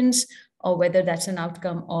experience, or whether that's an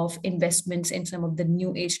outcome of investments in some of the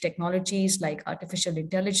new age technologies like artificial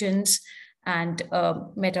intelligence and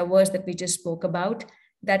metaverse that we just spoke about,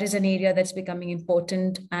 that is an area that's becoming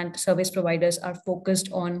important, and service providers are focused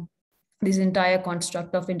on this entire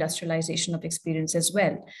construct of industrialization of experience as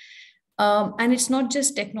well. And it's not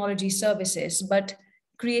just technology services, but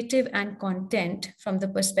creative and content from the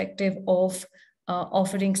perspective of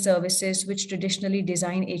offering services which traditionally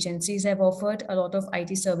design agencies have offered. A lot of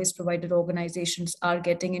IT service provider organizations are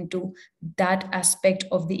getting into that aspect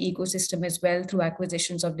of the ecosystem as well through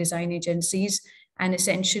acquisitions of design agencies, and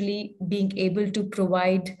essentially being able to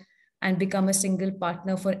provide and become a single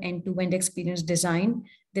partner for end-to-end experience design.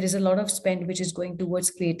 There is a lot of spend which is going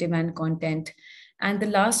towards creative and content. And the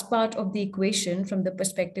last part of the equation from the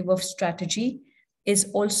perspective of strategy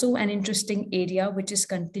is also an interesting area which is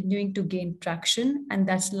continuing to gain traction. And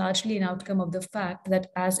that's largely an outcome of the fact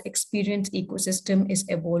that as experience ecosystem is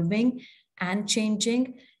evolving and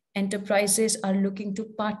changing, enterprises are looking to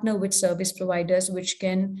partner with service providers which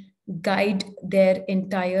can guide their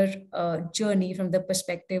entire journey from the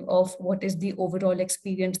perspective of what is the overall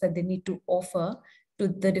experience that they need to offer to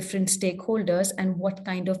the different stakeholders, and what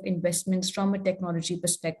kind of investments from a technology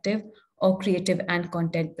perspective or creative and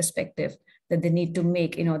content perspective that they need to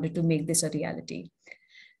make in order to make this a reality.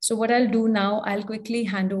 So what I'll do now, I'll quickly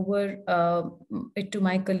hand over it to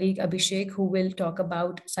my colleague Abhishek, who will talk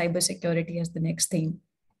about cybersecurity as the next theme.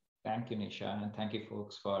 Thank you, Nisha, and thank you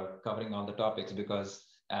folks for covering all the topics, because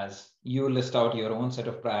as you list out your own set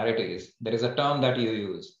of priorities, there is a term that you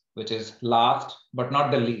use, which is last but not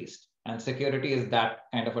the least. And security is that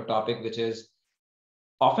kind of a topic which is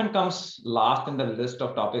often comes last in the list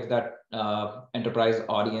of topics that enterprise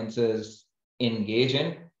audiences engage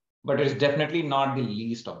in, but it's definitely not the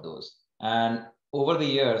least of those. And over the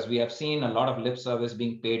years, we have seen a lot of lip service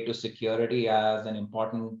being paid to security as an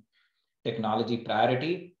important technology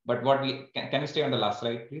priority. But what we can you stay on the last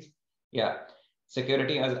slide, please? Yeah,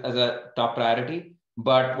 security as a top priority.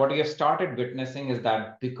 But what we have started witnessing is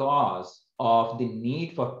that because of the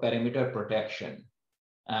need for perimeter protection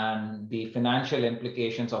and the financial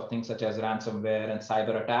implications of things such as ransomware and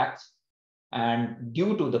cyber attacks, and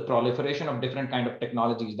due to the proliferation of different kind of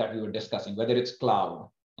technologies that we were discussing, whether it's cloud,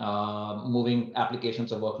 moving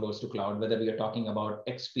applications or workloads to cloud, whether we are talking about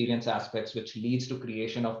experience aspects, which leads to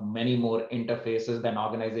creation of many more interfaces than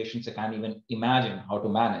organizations can even imagine how to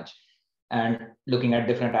manage, and looking at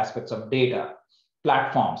different aspects of data,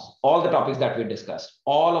 platforms, all the topics that we discussed,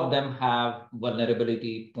 all of them have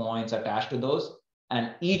vulnerability points attached to those.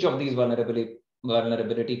 And each of these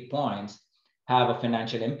vulnerability points have a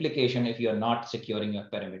financial implication if you're not securing your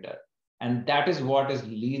perimeter. And that is what is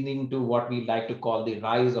leading to what we like to call the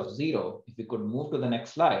rise of zero. If we could move to the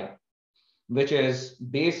next slide, which is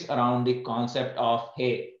based around the concept of,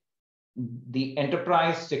 hey, the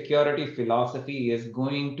enterprise security philosophy is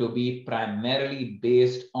going to be primarily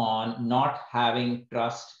based on not having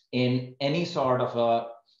trust in any sort of a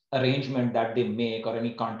arrangement that they make or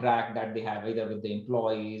any contract that they have either with the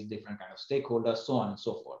employees, different kind of stakeholders, so on and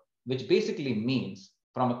so forth, which basically means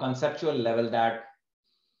from a conceptual level that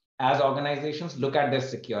as organizations look at their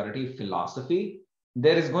security philosophy,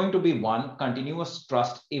 there is going to be one continuous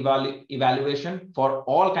trust evaluation for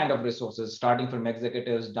all kind of resources, starting from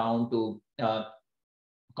executives down to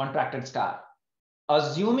contracted staff,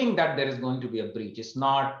 assuming that there is going to be a breach. It's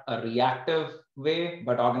not a reactive way,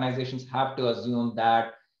 but organizations have to assume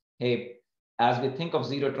that, hey, as we think of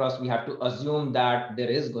zero trust, we have to assume that there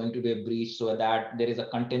is going to be a breach so that there is a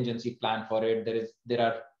contingency plan for it. There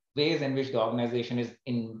are ways in which the organization is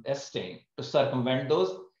investing to circumvent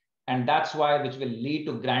those. And that's why, which will lead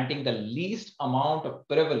to granting the least amount of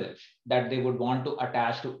privilege that they would want to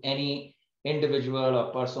attach to any individual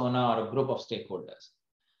or persona or a group of stakeholders.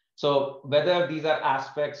 So whether these are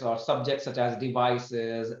aspects or subjects such as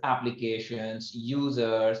devices, applications,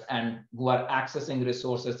 users, and who are accessing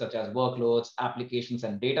resources such as workloads, applications,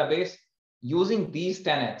 and database, using these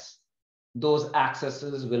tenets, those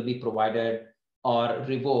accesses will be provided or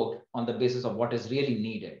revoked on the basis of what is really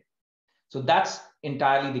needed. So that's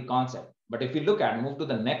entirely the concept. But if you look at, move to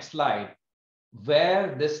the next slide,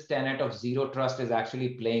 where this tenet of zero trust is actually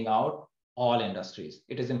playing out, all industries.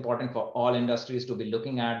 It is important for all industries to be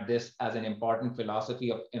looking at this as an important philosophy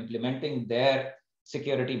of implementing their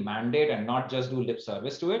security mandate and not just do lip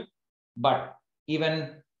service to it. But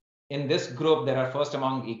even in this group, there are first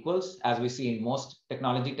among equals, as we see in most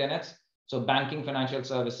technology tenets. So banking, financial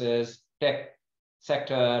services, tech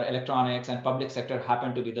sector, electronics, and public sector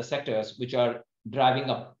happen to be the sectors which are driving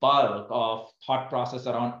a bulk of thought process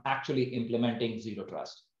around actually implementing zero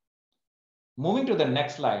trust. Moving to the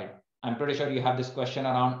next slide, I'm pretty sure you have this question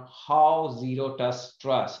around how zero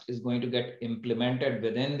trust is going to get implemented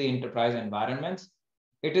within the enterprise environments.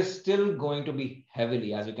 It is still going to be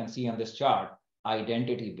heavily, as you can see on this chart,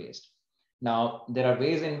 identity-based. Now, there are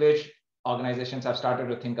ways in which organizations have started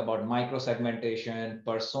to think about micro-segmentation,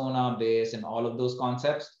 persona-based, and all of those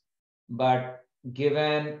concepts. But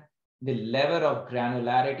given the level of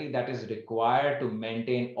granularity that is required to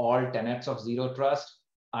maintain all tenets of zero trust,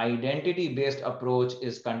 identity-based approach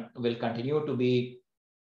will continue to be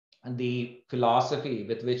the philosophy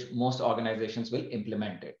with which most organizations will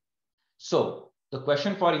implement it. So the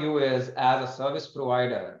question for you is, as a service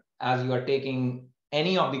provider, as you are taking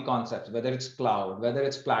any of the concepts, whether it's cloud, whether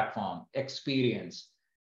it's platform, experience,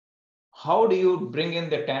 how do you bring in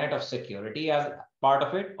the tenet of security as part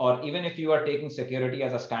of it? Or even if you are taking security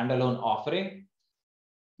as a standalone offering,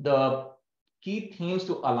 the key themes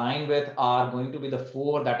to align with are going to be the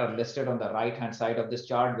 4 that are listed on the right-hand side of this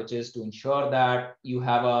chart, which is to ensure that you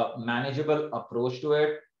have a manageable approach to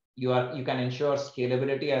it. You can ensure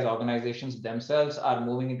scalability as organizations themselves are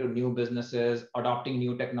moving into new businesses, adopting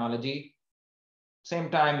new technology.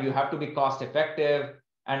 Same time, you have to be cost effective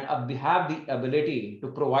and have the ability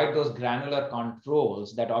to provide those granular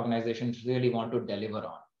controls that organizations really want to deliver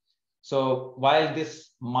on. So while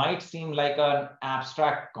this might seem like an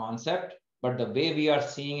abstract concept, but the way we are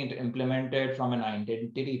seeing it implemented from an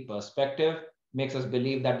identity perspective makes us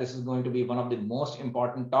believe that this is going to be one of the most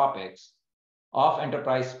important topics of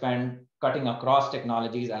enterprise spend cutting across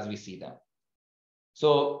technologies as we see them.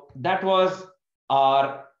 So that was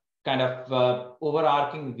our kind of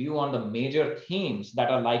overarching view on the major themes that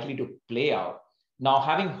are likely to play out. Now,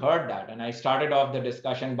 having heard that, and I started off the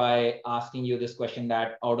discussion by asking you this question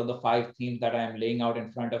that out of the 5 themes that I am laying out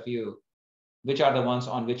in front of you, which are the ones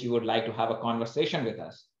on which you would like to have a conversation with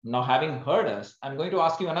us? Now, having heard us, I'm going to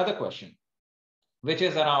ask you another question, which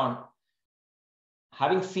is around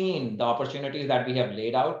having seen the opportunities that we have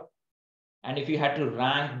laid out, and if you had to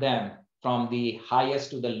rank them from the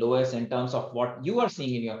highest to the lowest in terms of what you are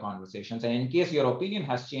seeing in your conversations, and in case your opinion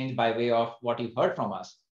has changed by way of what you've heard from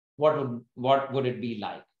us, what would it be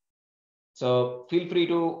like? So feel free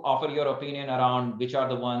to offer your opinion around which are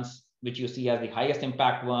the ones which you see as the highest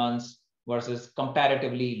impact ones versus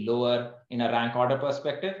comparatively lower in a rank order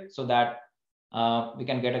perspective, so that we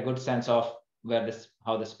can get a good sense of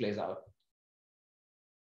how this plays out.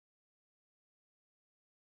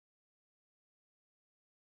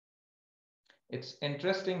 It's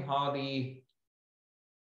interesting how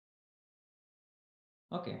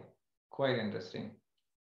okay, quite interesting.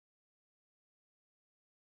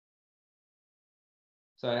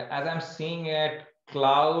 So as I'm seeing it,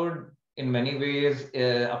 cloud in many ways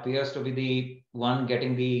appears to be the one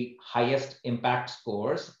getting the highest impact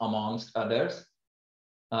scores amongst others,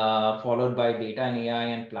 followed by data and AI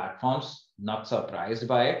and platforms. Not surprised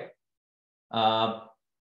by it.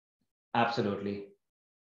 Absolutely.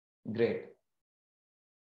 Great.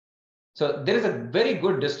 So there is a very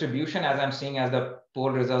good distribution as I'm seeing as the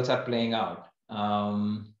poll results are playing out.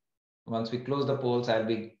 Once we close the polls, I'll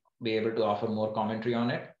be able to offer more commentary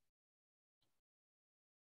on it.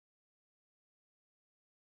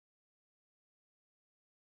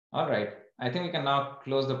 All right, I think we can now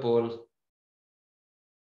close the poll.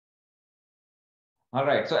 All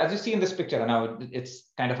right, so as you see in this picture, now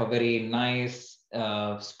it's kind of a very nice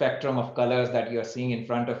spectrum of colors that you're seeing in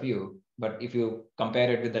front of you. But if you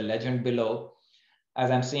compare it with the legend below,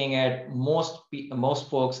 as I'm seeing it, most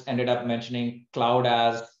folks ended up mentioning cloud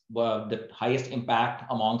as the highest impact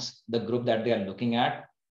amongst the group that they are looking at.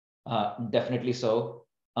 Definitely so.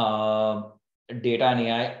 Data and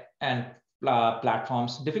AI and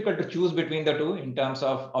platforms, difficult to choose between the two in terms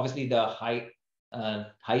of obviously the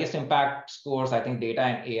highest impact scores. I think data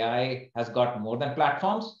and AI has got more than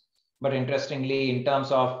platforms. But interestingly, in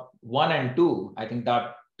terms of 1 and 2, I think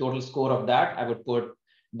that total score of that, I would put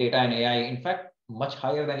data and AI, in fact, much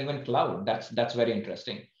higher than even cloud. That's very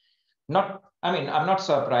interesting. I'm not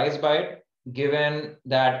surprised by it, given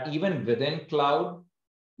that even within cloud,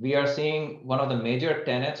 we are seeing one of the major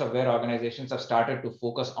tenets of where organizations have started to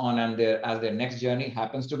focus on, and as their next journey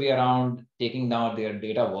happens to be around taking down their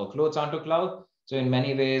data workloads onto cloud. So in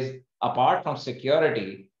many ways, apart from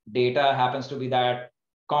security, data happens to be that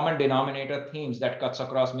common denominator themes that cuts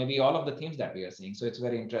across maybe all of the themes that we are seeing. So it's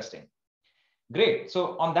very interesting. Great.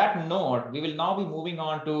 So on that note, we will now be moving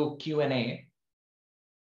on to Q&A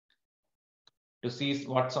to see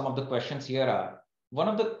what some of the questions here are. One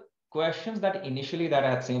of the questions that initially that I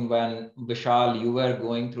had seen when Vishal, you were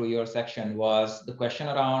going through your section was the question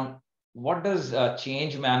around what does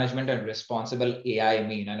change management and responsible AI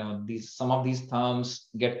mean? I know some of these terms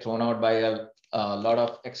get thrown out by a lot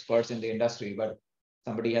of experts in the industry, but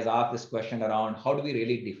somebody has asked this question around how do we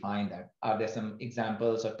really define that? Are there some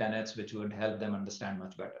examples or tenets which would help them understand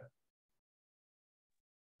much better?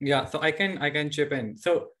 Yeah, so I can chip in.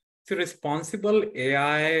 So responsible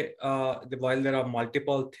AI, while there are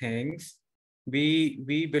multiple things,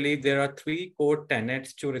 we believe there are 3 core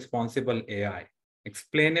tenets to responsible AI: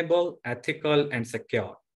 explainable, ethical, and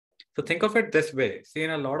secure. So think of it this way. See,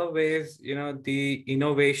 in a lot of ways, the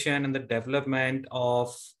innovation and the development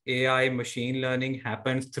of AI machine learning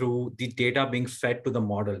happens through the data being fed to the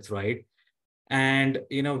models, right? And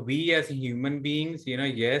we as human beings,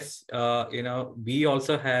 yes, we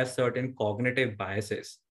also have certain cognitive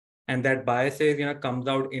biases, and that biases comes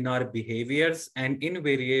out in our behaviors and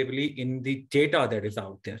invariably in the data that is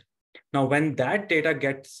out there. Now when that data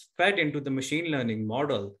gets fed into the machine learning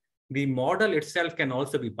model, the model itself can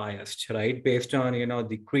also be biased, right, based on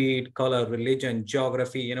the creed, color, religion,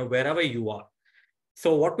 geography, wherever you are.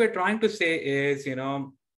 So what we're trying to say is,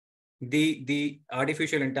 the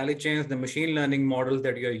artificial intelligence, the machine learning models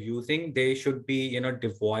that you're using, they should be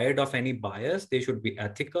devoid of any bias. They should be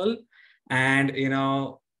ethical, and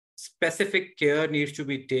specific care needs to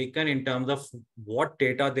be taken in terms of what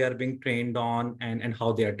data they are being trained on and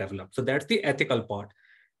how they are developed. So that's the ethical part.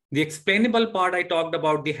 The explainable part, I talked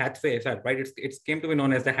about the Hathaway effect, right? It's came to be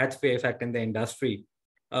known as the Hathaway effect in the industry.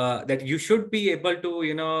 That you should be able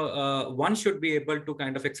to, one should be able to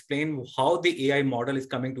kind of explain how the AI model is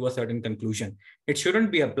coming to a certain conclusion. It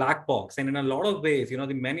shouldn't be a black box. And in a lot of ways,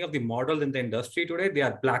 many of the models in the industry today, they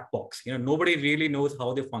are black box. Nobody really knows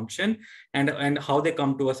how they function and how they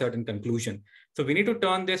come to a certain conclusion. So we need to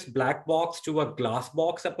turn this black box to a glass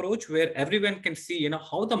box approach where everyone can see,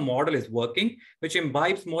 how the model is working, which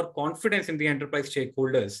imbibes more confidence in the enterprise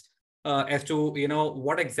stakeholders. As to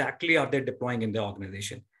what exactly are they deploying in the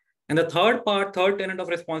organization. And the third tenet of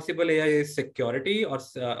responsible AI is security or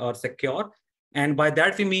secure. And by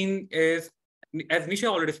that we mean is, as Nisha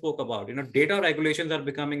already spoke about, data regulations are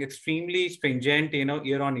becoming extremely stringent,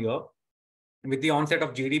 year on year, with the onset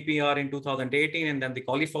of GDPR in 2018, and then the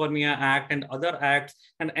California Act and other acts.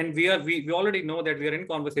 And we already know that we are in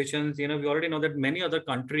conversations, we already know that many other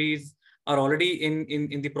countries are already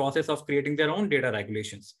in the process of creating their own data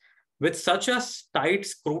regulations. With such a tight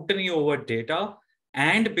scrutiny over data,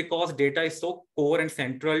 and because data is so core and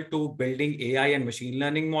central to building AI and machine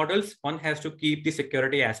learning models, one has to keep the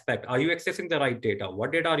security aspect. Are you accessing the right data?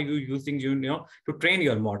 What data are you using to train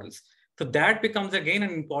your models? So that becomes again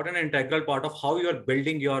an important and integral part of how you're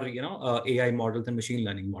building your AI models and machine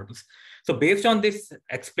learning models. So based on this,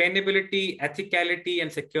 explainability, ethicality,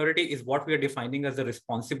 and security is what we are defining as a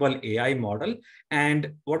responsible AI model.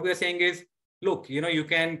 And what we are saying is, look, you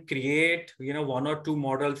can create, one or two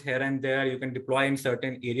models here and there. You can deploy in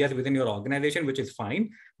certain areas within your organization, which is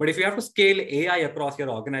fine. But if you have to scale AI across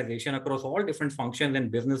your organization, across all different functions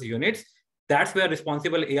and business units, that's where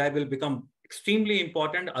responsible AI will become extremely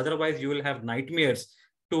important. Otherwise, you will have nightmares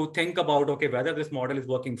to think about, okay, whether this model is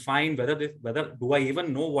working fine, whether do I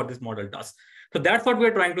even know what this model does? So that's what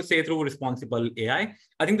we're trying to say through responsible AI.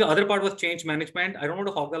 I think the other part was change management. I don't want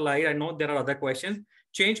to hog the line. I know there are other questions.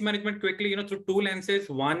 Change management quickly, through two lenses.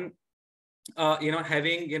 One,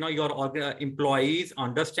 having, your employees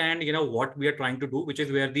understand, what we are trying to do, which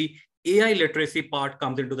is where the AI literacy part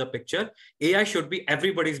comes into the picture. AI should be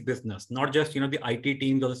everybody's business, not just, the IT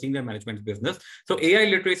teams or the senior management's business. So AI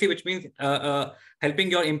literacy, which means helping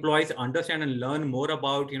your employees understand and learn more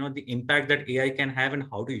about, the impact that AI can have and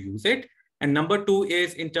how to use it. And number two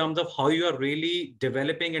is in terms of how you are really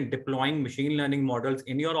developing and deploying machine learning models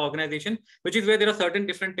in your organization, which is where there are certain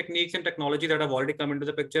different techniques and technologies that have already come into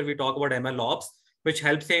the picture. We talk about ML ops, which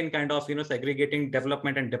helps in kind of, segregating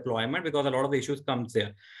development and deployment, because a lot of the issues comes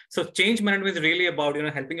there. So change management is really about,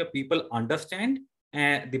 helping your people understand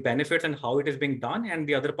the benefits and how it is being done. And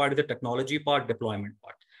the other part is the technology part, deployment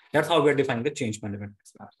part. That's how we're defining the change management.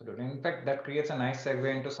 Absolutely. In fact, that creates a nice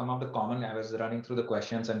segue into some of the common. I was running through the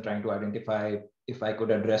questions and trying to identify if I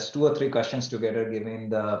could address 2 or 3 questions together, given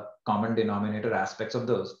the common denominator aspects of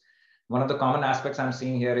those. One of the common aspects I'm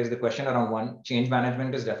seeing here is the question around one, change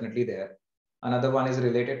management is definitely there. Another one is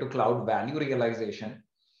related to cloud value realization.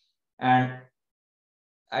 And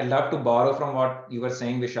I'd love to borrow from what you were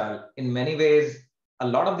saying, Vishal. In many ways, a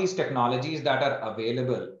lot of these technologies that are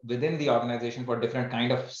available within the organization for different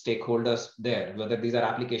kind of stakeholders there, whether these are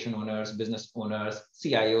application owners, business owners,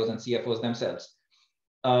 CIOs and CFOs themselves.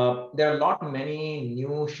 There are many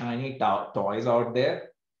new shiny toys out there.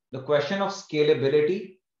 The question of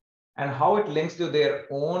scalability and how it links to their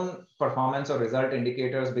own performance or result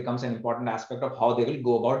indicators becomes an important aspect of how they will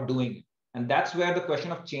go about doing it. And that's where the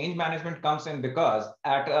question of change management comes in, because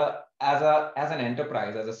as an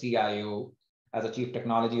enterprise, as a CIO, as a chief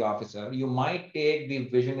technology officer, you might take the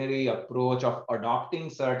visionary approach of adopting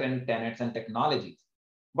certain tenets and technologies.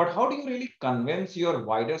 But how do you really convince your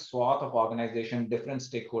wider swath of organization, different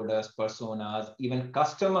stakeholders, personas, even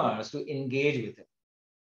customers to engage with it?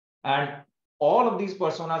 And all of these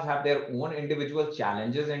personas have their own individual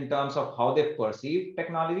challenges in terms of how they perceive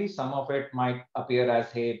technology. Some of it might appear as,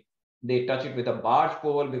 hey, they touch it with a barge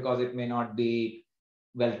pole because it may not be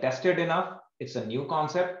well tested enough. It's a new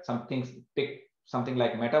concept. Pick something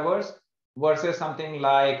like metaverse versus something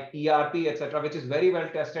like ERP, etc., which is very well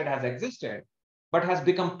tested, has existed, but has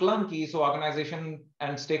become clunky. So organization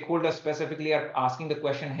and stakeholders specifically are asking the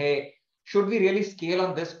question, hey, should we really scale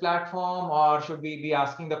on this platform, or should we be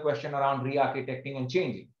asking the question around re-architecting and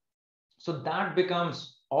changing? So that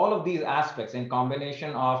becomes all of these aspects in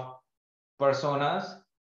combination of personas,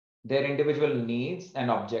 their individual needs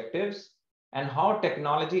and objectives, and how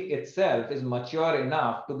technology itself is mature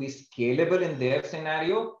enough to be scalable in their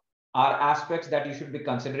scenario are aspects that you should be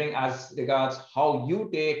considering as regards how you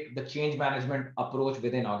take the change management approach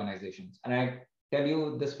within organizations. And I tell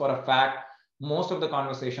you this for a fact, most of the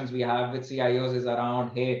conversations we have with CIOs is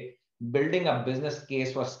around, hey, building a business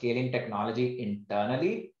case for scaling technology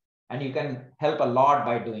internally, and you can help a lot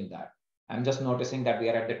by doing that. I'm just noticing that we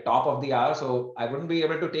are at the top of the hour, so I wouldn't be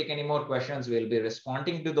able to take any more questions. We'll be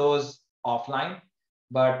responding to those offline,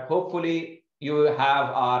 but hopefully you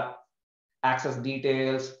have our access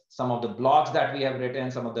details, some of the blogs that we have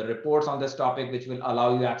written, some of the reports on this topic, which will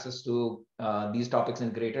allow you access to these topics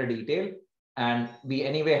in greater detail. And we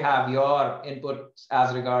anyway have your inputs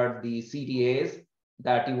as regard the CTAs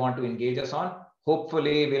that you want to engage us on.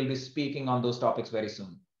 Hopefully we'll be speaking on those topics very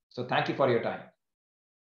soon. So thank you for your time.